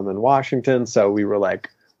and some in Washington. So we were like,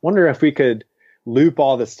 wonder if we could loop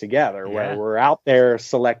all this together where we're out there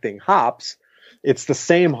selecting hops. It's the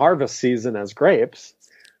same harvest season as grapes.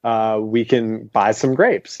 We can buy some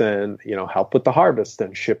grapes and, help with the harvest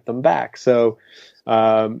and ship them back. So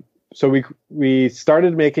we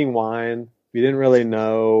started making wine. We didn't really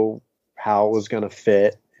know how it was going to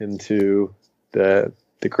fit into the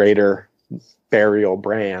greater Burial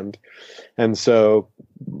brand. And so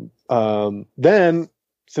then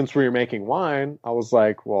since we were making wine, I was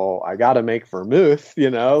like, well, I got to make vermouth,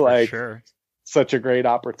 Sure. Such a great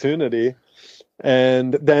opportunity.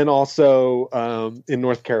 And then also in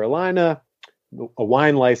North Carolina, a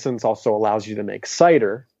wine license also allows you to make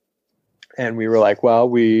cider. And we were like, well,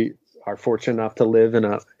 we are fortunate enough to live in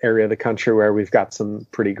an area of the country where we've got some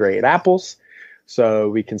pretty great apples. So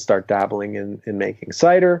we can start dabbling in making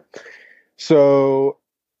cider. So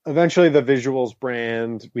eventually the Visuals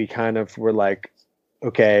brand, we kind of were like,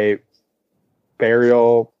 okay,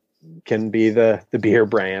 Burial can be the beer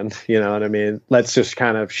brand, you know what I mean? Let's just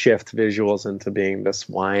kind of shift Visuals into being this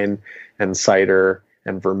wine and cider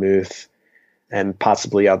and vermouth and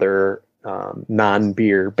possibly other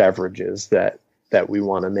non-beer beverages that we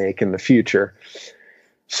want to make in the future.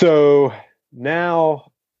 So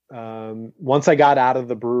now, once I got out of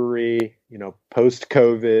the brewery, post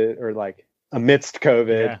COVID or like amidst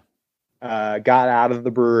COVID, got out of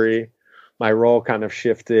the brewery, my role kind of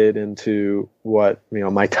shifted into what,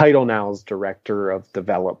 my title now is Director of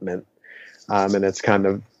Development. And it's kind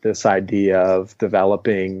of this idea of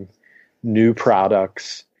developing new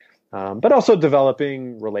products, but also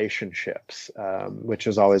developing relationships, which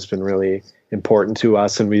has always been really important to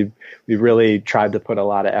us. And we've really tried to put a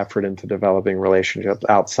lot of effort into developing relationships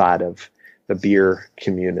outside of the beer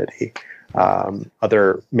community,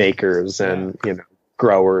 other makers and,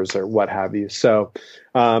 growers or what have you. So,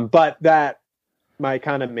 but that my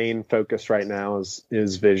kind of main focus right now is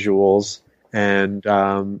Visuals. And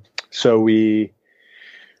so we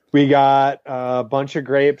got a bunch of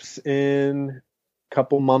grapes in a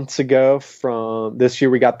couple months ago. From this year,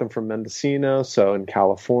 we got them from Mendocino, so in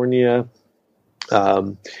California.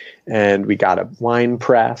 And we got a wine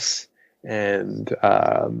press and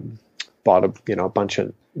bought a bunch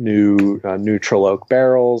of new neutral oak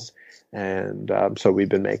barrels. And so we've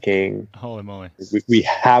been making. Holy moly! We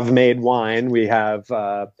have made wine. We have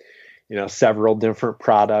several different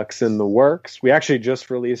products in the works. We actually just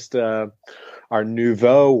released our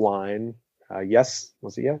Nouveau wine.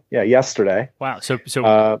 Yesterday. Wow!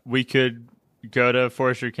 So we could go to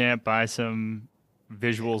Forestry Camp, buy some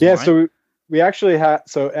Visuals. Yeah. Wine? So we actually had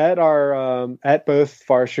at our at both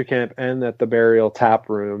Forestry Camp and at the Burial Tap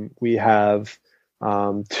Room, we have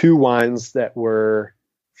 2 wines that were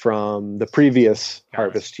from the previous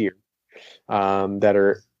harvest year that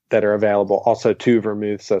are available. Also 2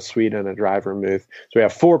 vermouths, a sweet and a dry vermouth. So we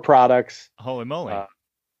have 4 products. Holy moly!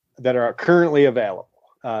 That are currently available.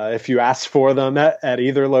 If you ask for them at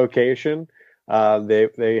either location,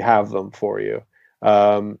 they have them for you.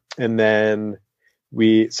 And then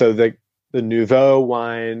the Nouveau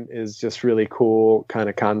wine is just really cool kind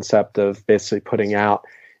of concept of basically putting out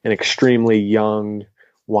an extremely young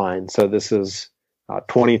wine. So this is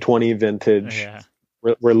 2020 vintage. Yeah.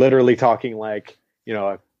 We're literally talking like,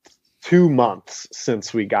 2 months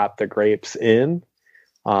since we got the grapes in,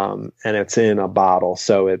 and it's in a bottle.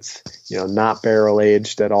 So it's, not barrel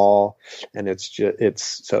aged at all. And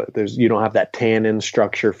you don't have that tannin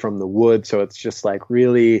structure from the wood. So it's just like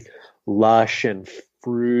really lush and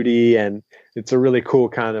fruity. And it's a really cool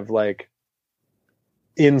kind of like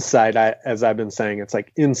insight. As I've been saying, it's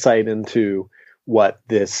like insight into what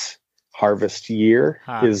this harvest year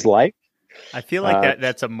is like. I feel like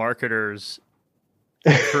that's a marketer's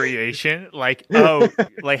creation. Like,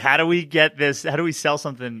 how do we get this? How do we sell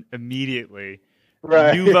something immediately?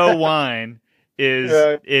 Right. Nouveau wine is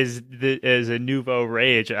a nouveau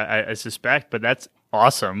rage, I suspect, but that's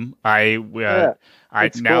awesome. Now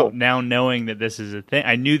knowing that this is a thing,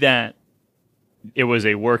 I knew that it was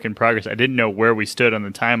a work in progress. I didn't know where we stood on the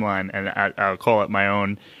timeline, and I'll call it my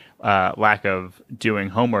own lack of doing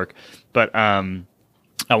homework. But I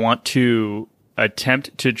want to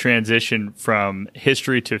attempt to transition from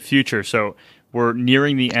history to future. So we're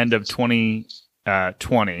nearing the end of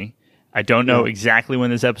 2020. I don't know exactly when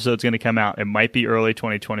this episode's going to come out. It might be early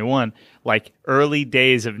 2021, like early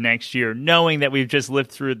days of next year, knowing that we've just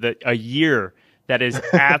lived through a year that is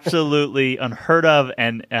absolutely unheard of.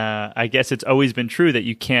 And I guess it's always been true that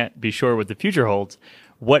you can't be sure what the future holds.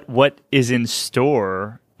 what is in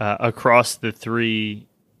store across the three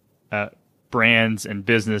brands and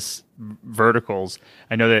business verticals.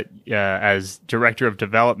 I know that as director of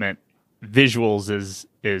development, visuals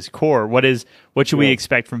is core. What should we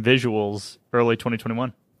expect from visuals early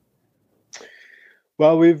 2021?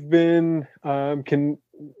 Well, we've been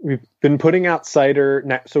putting out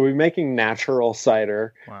cider. So we're making natural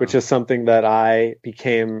cider, which is something that I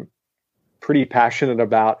became pretty passionate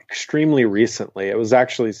about extremely recently. It was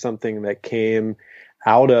actually something that came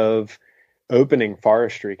out of opening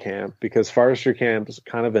Forestry Camp, because Forestry Camp's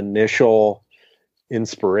kind of initial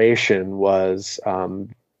inspiration was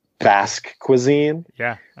Basque cuisine.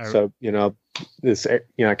 Yeah. So, this,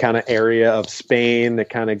 kind of area of Spain that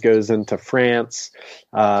kind of goes into France.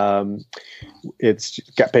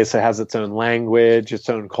 Basically has its own language, its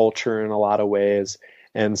own culture in a lot of ways.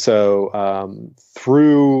 And so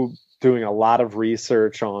through doing a lot of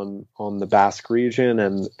research on the Basque region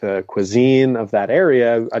and the cuisine of that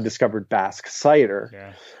area, I discovered Basque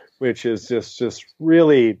cider, which is just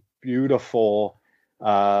really beautiful.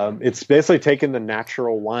 It's basically taking the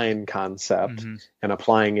natural wine concept and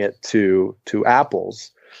applying it to apples.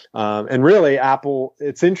 And really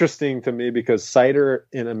it's interesting to me because cider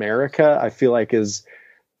in America, I feel like is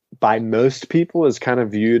by most people is kind of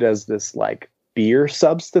viewed as this like beer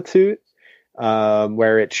substitute,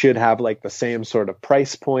 where it should have like the same sort of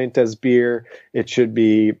price point as beer. It should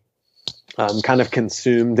be kind of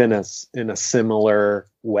consumed in a similar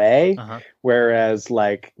way. Whereas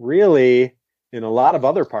like really, in a lot of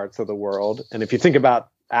other parts of the world, and if you think about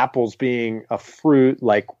apples being a fruit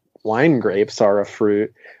like wine grapes are a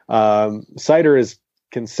fruit, cider is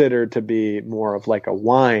considered to be more of like a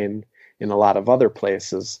wine in a lot of other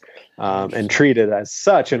places, and treated as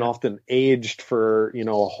such, and often aged for a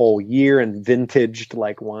whole year and vintaged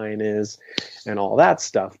like wine is and all that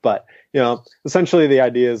stuff. But essentially the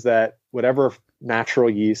idea is that whatever natural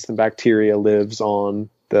yeast and bacteria lives on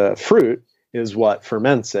the fruit is what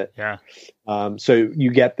ferments it. So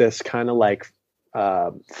you get this kind of like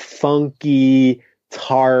funky,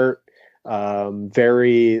 tart,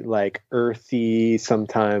 very like earthy,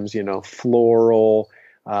 sometimes floral.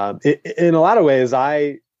 In a lot of ways,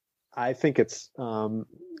 I think it's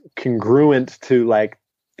congruent to like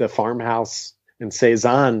the farmhouse and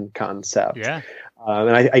saison concept. And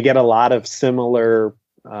I get a lot of similar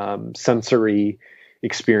sensory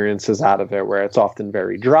experiences out of it, where it's often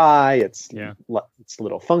very dry, it's a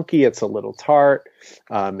little funky, it's a little tart,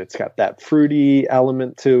 it's got that fruity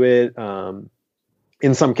element to it.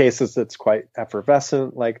 In some cases it's quite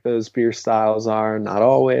effervescent like those beer styles are, not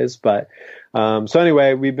always, but so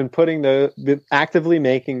anyway, we've been actively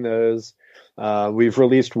making those. We've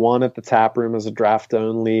released one at the tap room as a draft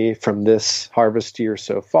only from this harvest year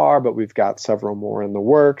so far, but we've got several more in the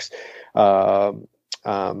works.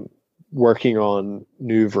 Working on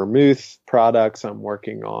new vermouth products. I'm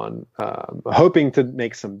working on hoping to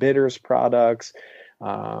make some bitters products,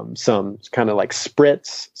 some kind of like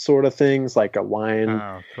spritz sort of things, like a wine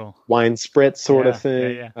spritz sort of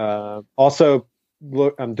thing. Also,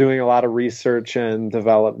 I'm doing a lot of research and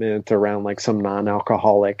development around like some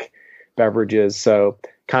non-alcoholic beverages. So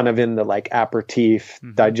kind of in the like aperitif,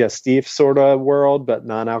 digestif sort of world, but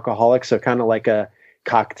non-alcoholic. So kind of like a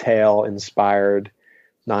cocktail inspired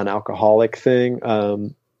non-alcoholic thing.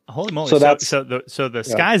 Holy moly! So the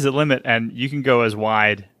sky's the limit, and you can go as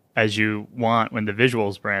wide as you want when the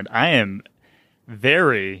visuals brand. I am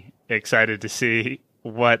very excited to see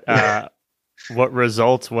what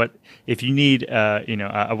results. What if you need?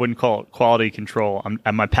 I wouldn't call it quality control.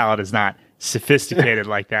 My palate is not sophisticated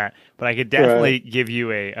like that, but I could definitely give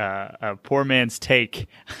you a poor man's take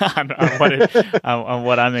on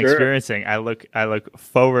what I'm experiencing. I look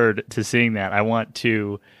forward to seeing that. I want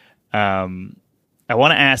to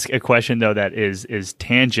ask a question though that is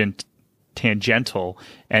tangential,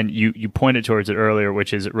 and you pointed towards it earlier,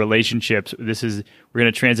 which is relationships. We're going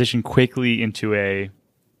to transition quickly into a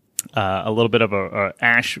little bit of a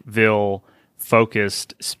Asheville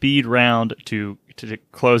focused speed round to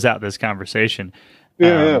close out this conversation.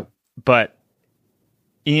 But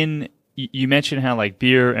you mentioned how like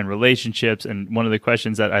beer and relationships, and one of the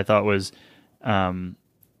questions that I thought was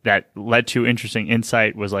that led to interesting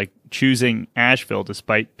insight was like choosing Asheville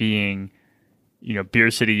despite being,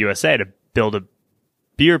 Beer City, USA, to build a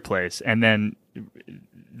beer place. And then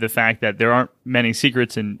the fact that there aren't many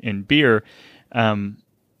secrets in beer.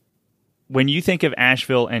 When you think of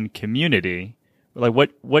Asheville and community, like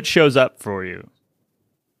what shows up for you?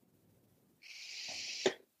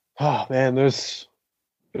 Oh man, there's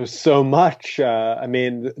so much. I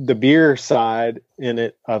mean, the beer side in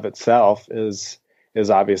it of itself is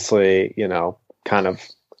obviously, kind of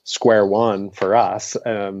square one for us.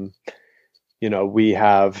 We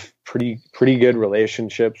have pretty good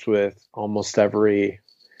relationships with almost every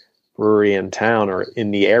brewery in town or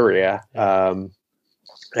in the area.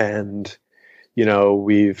 And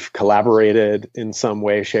we've collaborated in some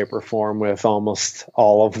way, shape, or form with almost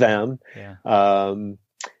all of them. Yeah.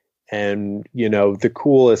 And one of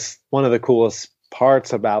the coolest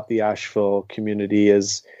parts about the Asheville community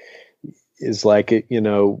is like,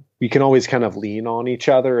 we can always kind of lean on each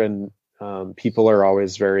other, and people are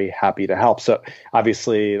always very happy to help. So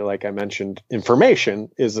obviously, like I mentioned, information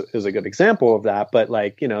is a good example of that. But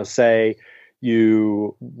like, say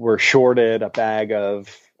you were shorted a bag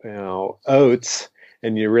of, oats,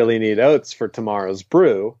 and you really need oats for tomorrow's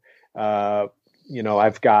brew.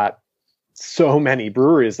 I've got so many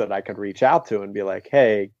breweries that I could reach out to and be like,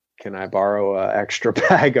 hey, can I borrow an extra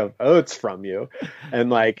bag of oats from you? And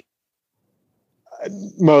like,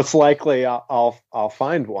 most likely I'll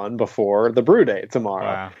find one before the brew day tomorrow.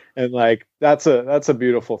 Wow. And like, that's a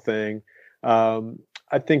beautiful thing.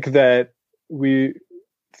 I think that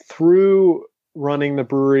through running the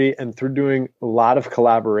brewery and through doing a lot of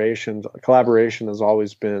collaboration has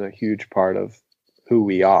always been a huge part of who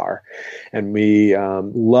we are. And we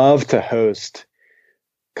love to host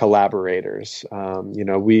collaborators.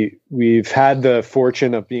 We've had the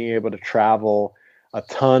fortune of being able to travel a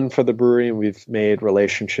ton for the brewery, and we've made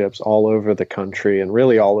relationships all over the country and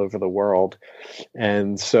really all over the world.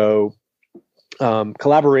 And so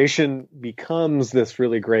collaboration becomes this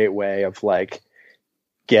really great way of like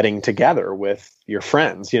getting together with your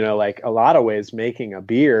friends. Like a lot of ways, making a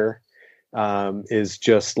beer is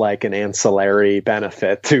just like an ancillary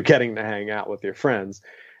benefit to getting to hang out with your friends.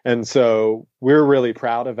 And so we're really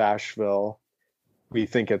proud of Asheville. We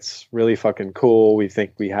think it's really fucking cool. We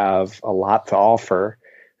think we have a lot to offer.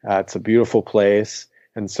 It's a beautiful place.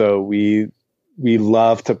 And so we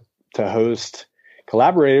love to host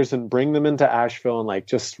collaborators and bring them into Asheville and like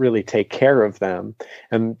just really take care of them.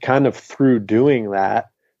 And kind of through doing that,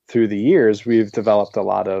 through the years, we've developed a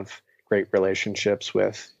lot of great relationships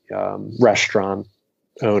with restaurant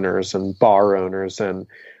owners and bar owners and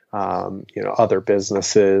other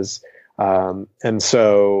businesses. And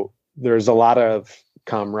so there's a lot of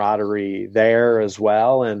camaraderie there as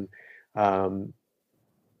well. And,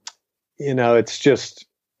 it's just,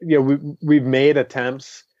 we've made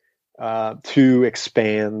attempts to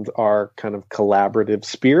expand our kind of collaborative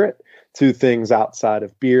spirit to things outside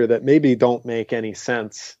of beer that maybe don't make any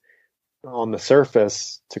sense on the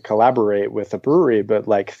surface to collaborate with a brewery, but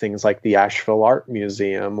like things like the Asheville Art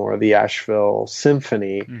Museum or the Asheville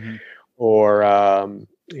Symphony, or,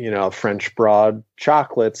 French Broad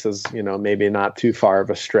Chocolates is, maybe not too far of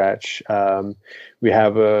a stretch. We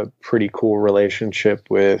have a pretty cool relationship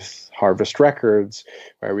with Harvest Records,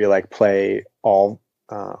 where we like play all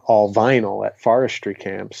vinyl at Forestry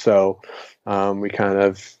camp. So we kind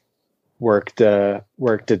of worked a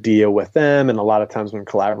deal with them. And a lot of times when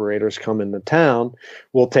collaborators come into town,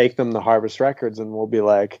 we'll take them to Harvest Records and we'll be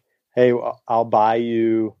like, hey, I'll buy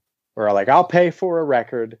you, or like, I'll pay for a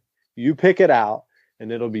record, you pick it out,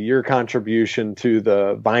 and it'll be your contribution to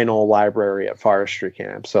the vinyl library at Forestry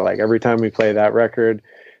camp. So like every time we play that record,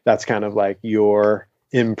 that's kind of like your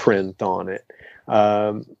imprint on it.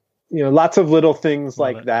 Lots of little things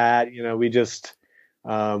like that. We just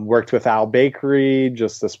worked with Al Bakery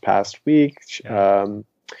just this past week.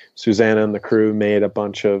 Susanna and the crew made a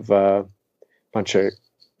bunch of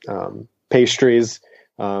pastries,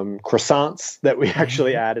 croissants that we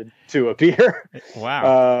actually added to a beer.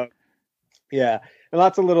 Wow. And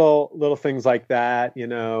lots of little things like that,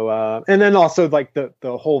 and then also like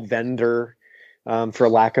the whole vendor, for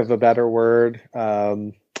lack of a better word,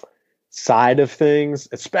 side of things,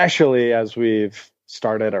 especially as we've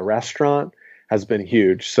started a restaurant, has been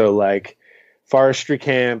huge. So like Forestry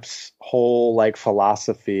Camp's whole like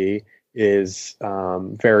philosophy is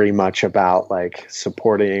very much about like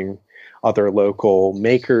supporting other local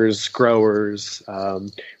makers, growers.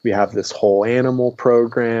 We have this whole animal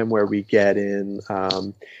program where we get in,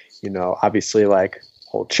 obviously like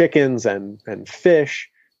whole chickens and fish,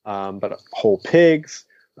 but whole pigs,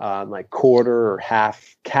 like quarter or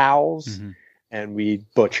half cows, and we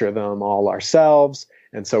butcher them all ourselves.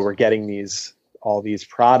 And so we're getting all these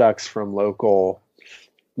products from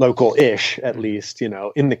local-ish, at least,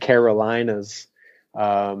 in the Carolinas,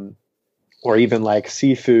 or even like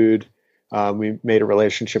seafood. We made a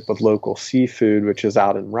relationship with Local Seafood, which is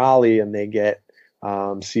out in Raleigh, and they get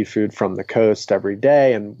seafood from the coast every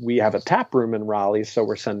day. And we have a tap room in Raleigh, so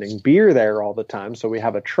we're sending beer there all the time. So we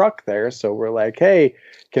have a truck there. So we're like, hey,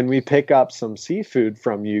 can we pick up some seafood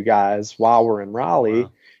from you guys while we're in Raleigh?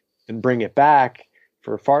 Wow. and bring it back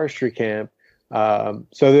for forestry camp. So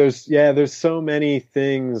there's so many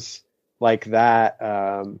things like that.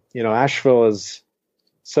 Asheville is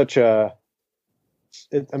such I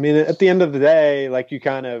mean, at the end of the day, like you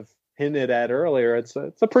kind of hinted at earlier, it's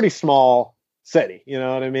a pretty small city, you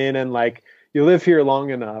know what I mean? And like you live here long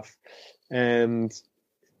enough, and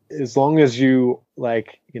as long as you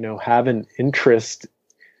have an interest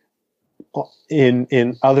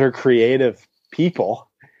in other creative people,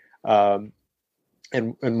 and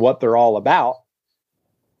what they're all about,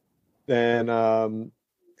 then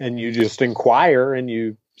and you just inquire and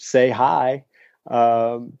you say hi,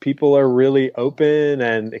 people are really open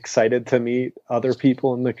and excited to meet other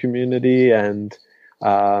people in the community, and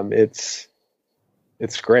it's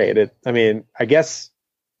great. I guess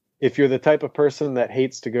if you're the type of person that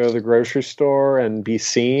hates to go to the grocery store and be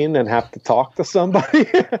seen and have to talk to somebody,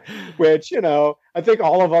 which, I think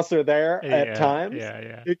all of us are there at times.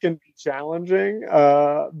 Yeah. It can be challenging.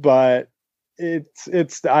 But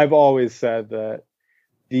I've always said that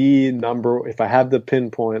if I had to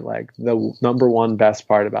pinpoint like the number one best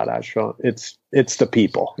part about Asheville, it's the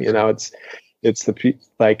people, it's the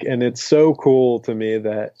and it's so cool to me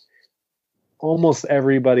that almost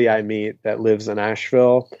everybody I meet that lives in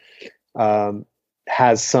Asheville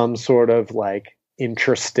has some sort of like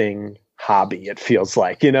interesting hobby. It feels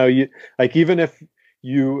like, even if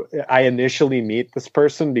I initially meet this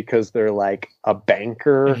person because they're like a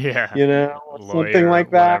banker, or lawyer, something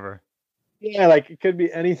like that. Whatever. Yeah, like it could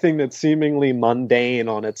be anything that's seemingly mundane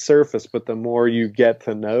on its surface, but the more you get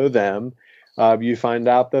to know them, you find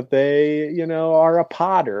out that they, are a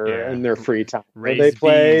potter in their free time. Raise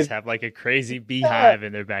bees, have like a crazy beehive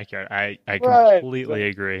in their backyard. I completely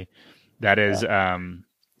agree. That is,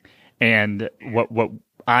 and what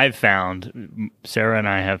I've found, Sarah and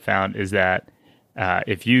I have found, is that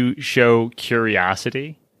if you show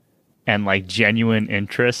curiosity and like genuine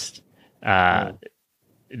interest,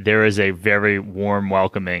 there is a very warm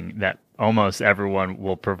welcoming that almost everyone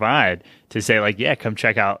will provide to say like, yeah, come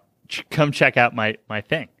check out my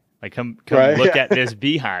thing. Like come look at this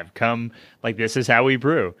beehive. Come, like, this is how we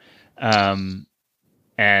brew.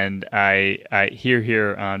 And I hear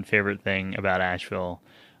here on favorite thing about Asheville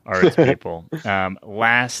are its people.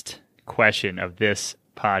 Last question of this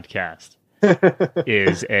podcast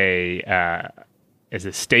is a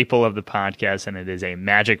staple of the podcast, and it is a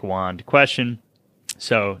magic wand question.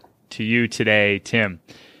 So to you today, Tim,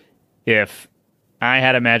 if I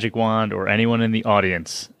had a magic wand, or anyone in the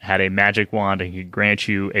audience had a magic wand and could grant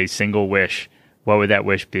you a single wish, what would that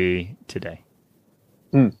wish be today?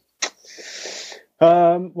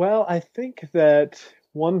 Well, I think that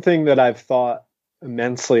one thing that I've thought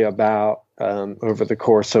immensely about over the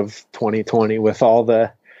course of 2020, with all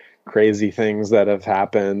the crazy things that have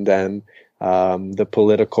happened, and the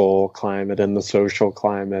political climate and the social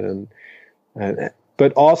climate,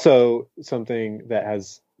 but also something that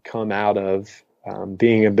has come out of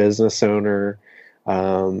being a business owner,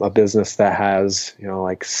 a business that has,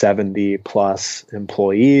 like 70 plus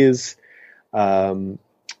employees.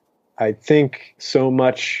 I think so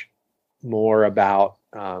much more about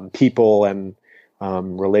people and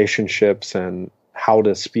relationships and how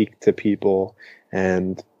to speak to people.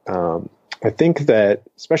 And I think that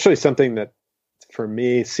especially something that for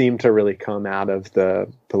me seemed to really come out of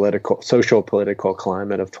the social political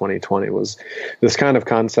climate of 2020 was this kind of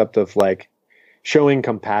concept of like showing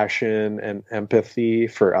compassion and empathy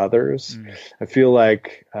for others. I feel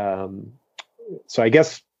like, so I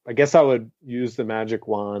guess I would use the magic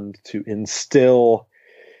wand to instill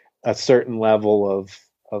a certain level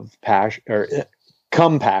of passion, or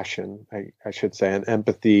compassion, I should say, and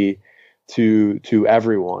empathy to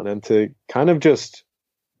everyone, and to kind of just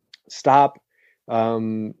stop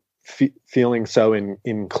feeling so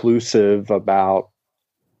inclusive about,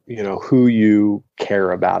 who you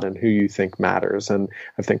care about and who you think matters. And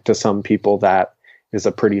I think to some people that is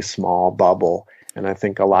a pretty small bubble. And I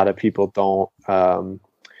think a lot of people don't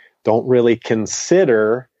really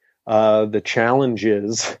consider the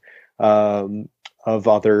challenges of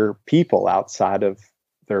other people outside of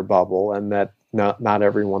their bubble, and that not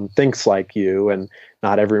everyone thinks like you, and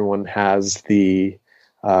not everyone has the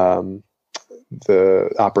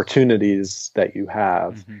opportunities that you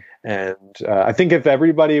have. Mm-hmm. And I think if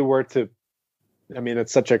everybody were to,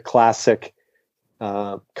 it's such a classic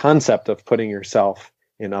concept of putting yourself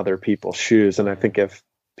in other people's shoes. And I think if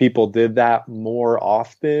people did that more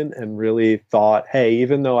often and really thought, hey,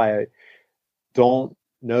 even though I don't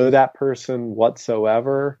know that person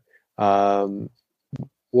whatsoever,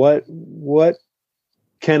 what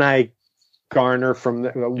can I garner from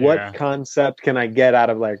what concept can I get out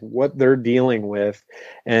of like what they're dealing with,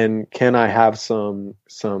 and can I have some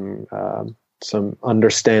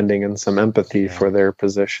understanding and some empathy for their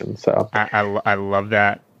position. So I love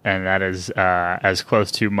that. And that is as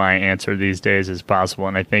close to my answer these days as possible.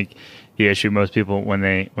 And I think the issue most people, when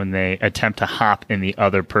they attempt to hop in the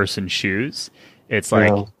other person's shoes, it's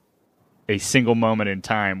like a single moment in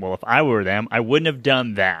time. Well, if I were them, I wouldn't have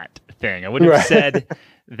done that thing. I wouldn't have said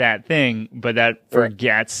that thing, but that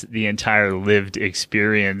forgets the entire lived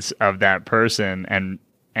experience of that person, and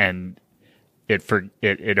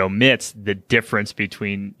it omits the difference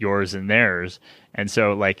between yours and theirs. And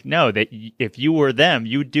so, like, no, that if you were them,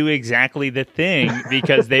 you would do exactly the thing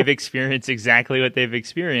because they've experienced exactly what they've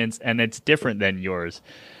experienced, and it's different than yours.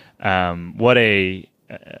 What a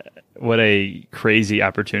crazy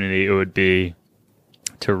opportunity it would be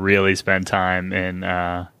to really spend time in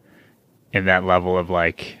that level of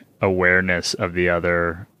like awareness of the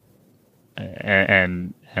other,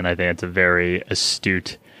 and I think it's a very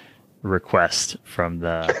astute request from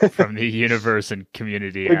the universe and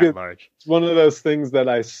community at large. It's one of those things that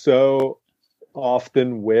I so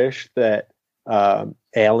often wish that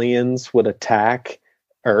aliens would attack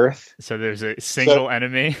Earth. So there's a single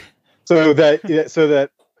enemy. So that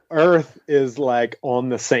Earth is like on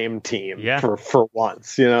the same team for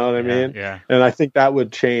once. You know what I mean? Yeah. And I think that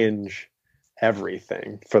would change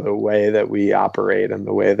everything for the way that we operate and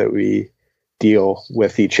the way that we deal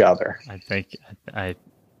with each other.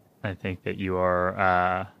 I think that you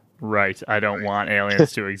are right. I don't want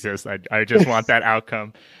aliens to exist. I just want that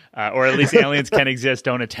outcome. Or at least aliens can exist.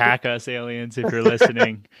 Don't attack us, aliens, if you're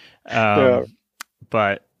listening. But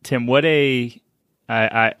Tim,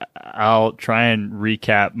 I'll try and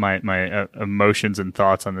recap my emotions and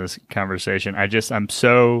thoughts on this conversation. I'm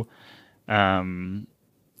so, and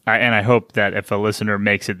I hope that if a listener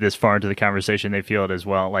makes it this far into the conversation, they feel it as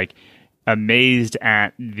well. Like, amazed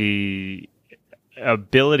at the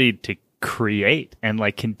ability to create and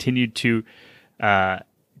like continue to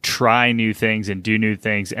try new things and do new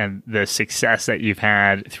things, and the success that you've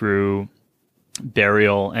had through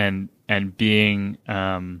Burial and being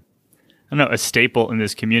I don't know, a staple in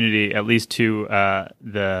this community, at least to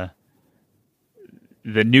the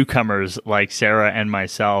newcomers like Sarah and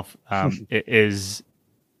myself, is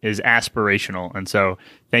aspirational. And so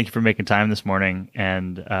thank you for making time this morning.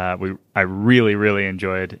 And I really, really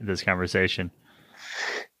enjoyed this conversation.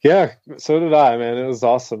 Yeah, so did I, man. It was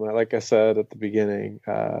awesome. Like I said at the beginning,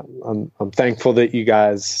 I'm thankful that you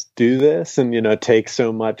guys do this and, take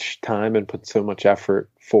so much time and put so much effort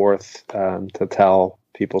forth to tell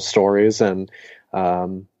people's stories. And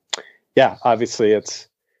obviously it's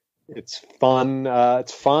fun.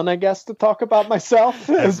 It's fun, I guess, to talk about myself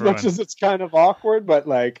as much as it's kind of awkward, but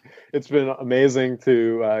like, it's been amazing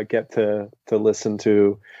to get to listen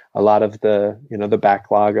to a lot of the, the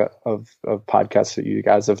backlog of podcasts that you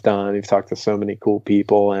guys have done. You've talked to so many cool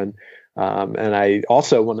people, and I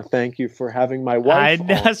also want to thank you for having my wife. I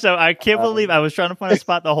know. On. So I can't believe I was trying to find a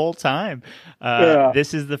spot the whole time.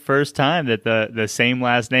 This is the first time that the same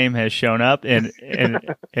last name has shown up in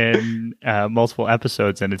multiple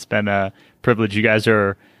episodes, and it's been a privilege. You guys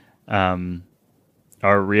are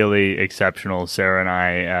really exceptional. Sarah and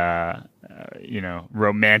I,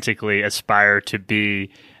 romantically aspire to be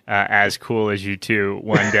as cool as you two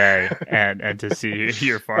one day, and to see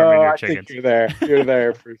your farm and your chickens. I think you're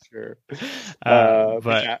there for sure.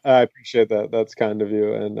 But I appreciate that. That's kind of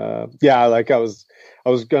you. And I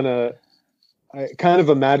kind of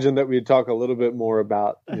imagined that we'd talk a little bit more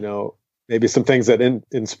about, maybe some things that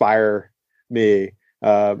inspire me.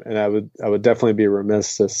 And I would definitely be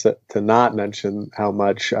remiss to not mention how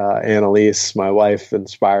much Annalise, my wife,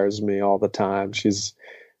 inspires me all the time. She's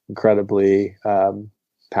incredibly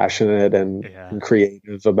passionate and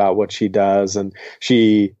creative about what she does, and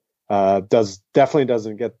she definitely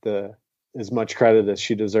doesn't get as much credit as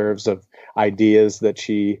she deserves of ideas that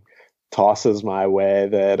she tosses my way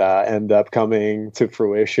that end up coming to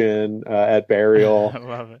fruition at Burial. I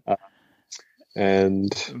love it.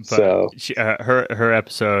 Her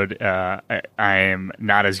episode, I am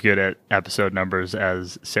not as good at episode numbers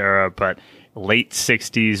as Sarah, but late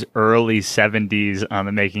 60s, early 70s on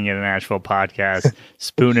the Making It in Nashville podcast,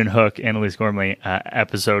 Spoon and Hook, Annalise Gormley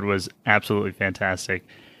episode was absolutely fantastic.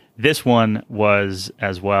 This one was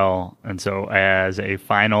as well. And so as a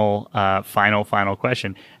final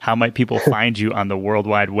question, how might people find you on the World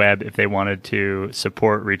Wide Web if they wanted to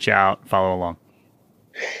support, reach out, follow along?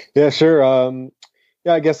 Yeah, sure.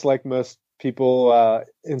 I guess like most people,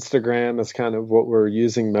 Instagram is kind of what we're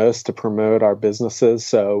using most to promote our businesses.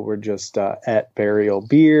 So we're just at Burial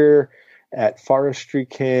Beer, at Forestry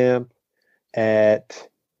Camp, at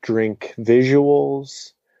Drink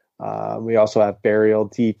Visuals. We also have Burial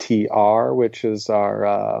DTR, which is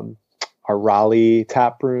our Raleigh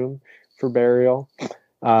tap room for Burial.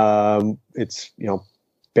 It's,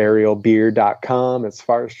 burialbeer.com. It's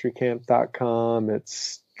forestrycamp.com.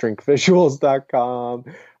 It's drinkvisuals.com.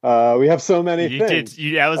 We have so many things.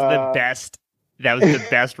 That was the best. That was the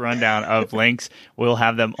best rundown of links. We'll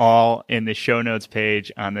have them all in the show notes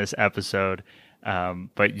page on this episode.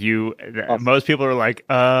 But awesome. Most people are like,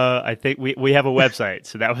 I think we have a website.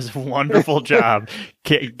 So that was a wonderful job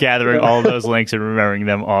gathering all of those links and remembering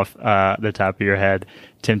them off the top of your head.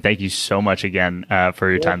 Tim, thank you so much again for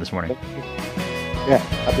your time this morning. Yeah,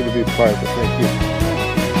 happy to be part of it. Thank you.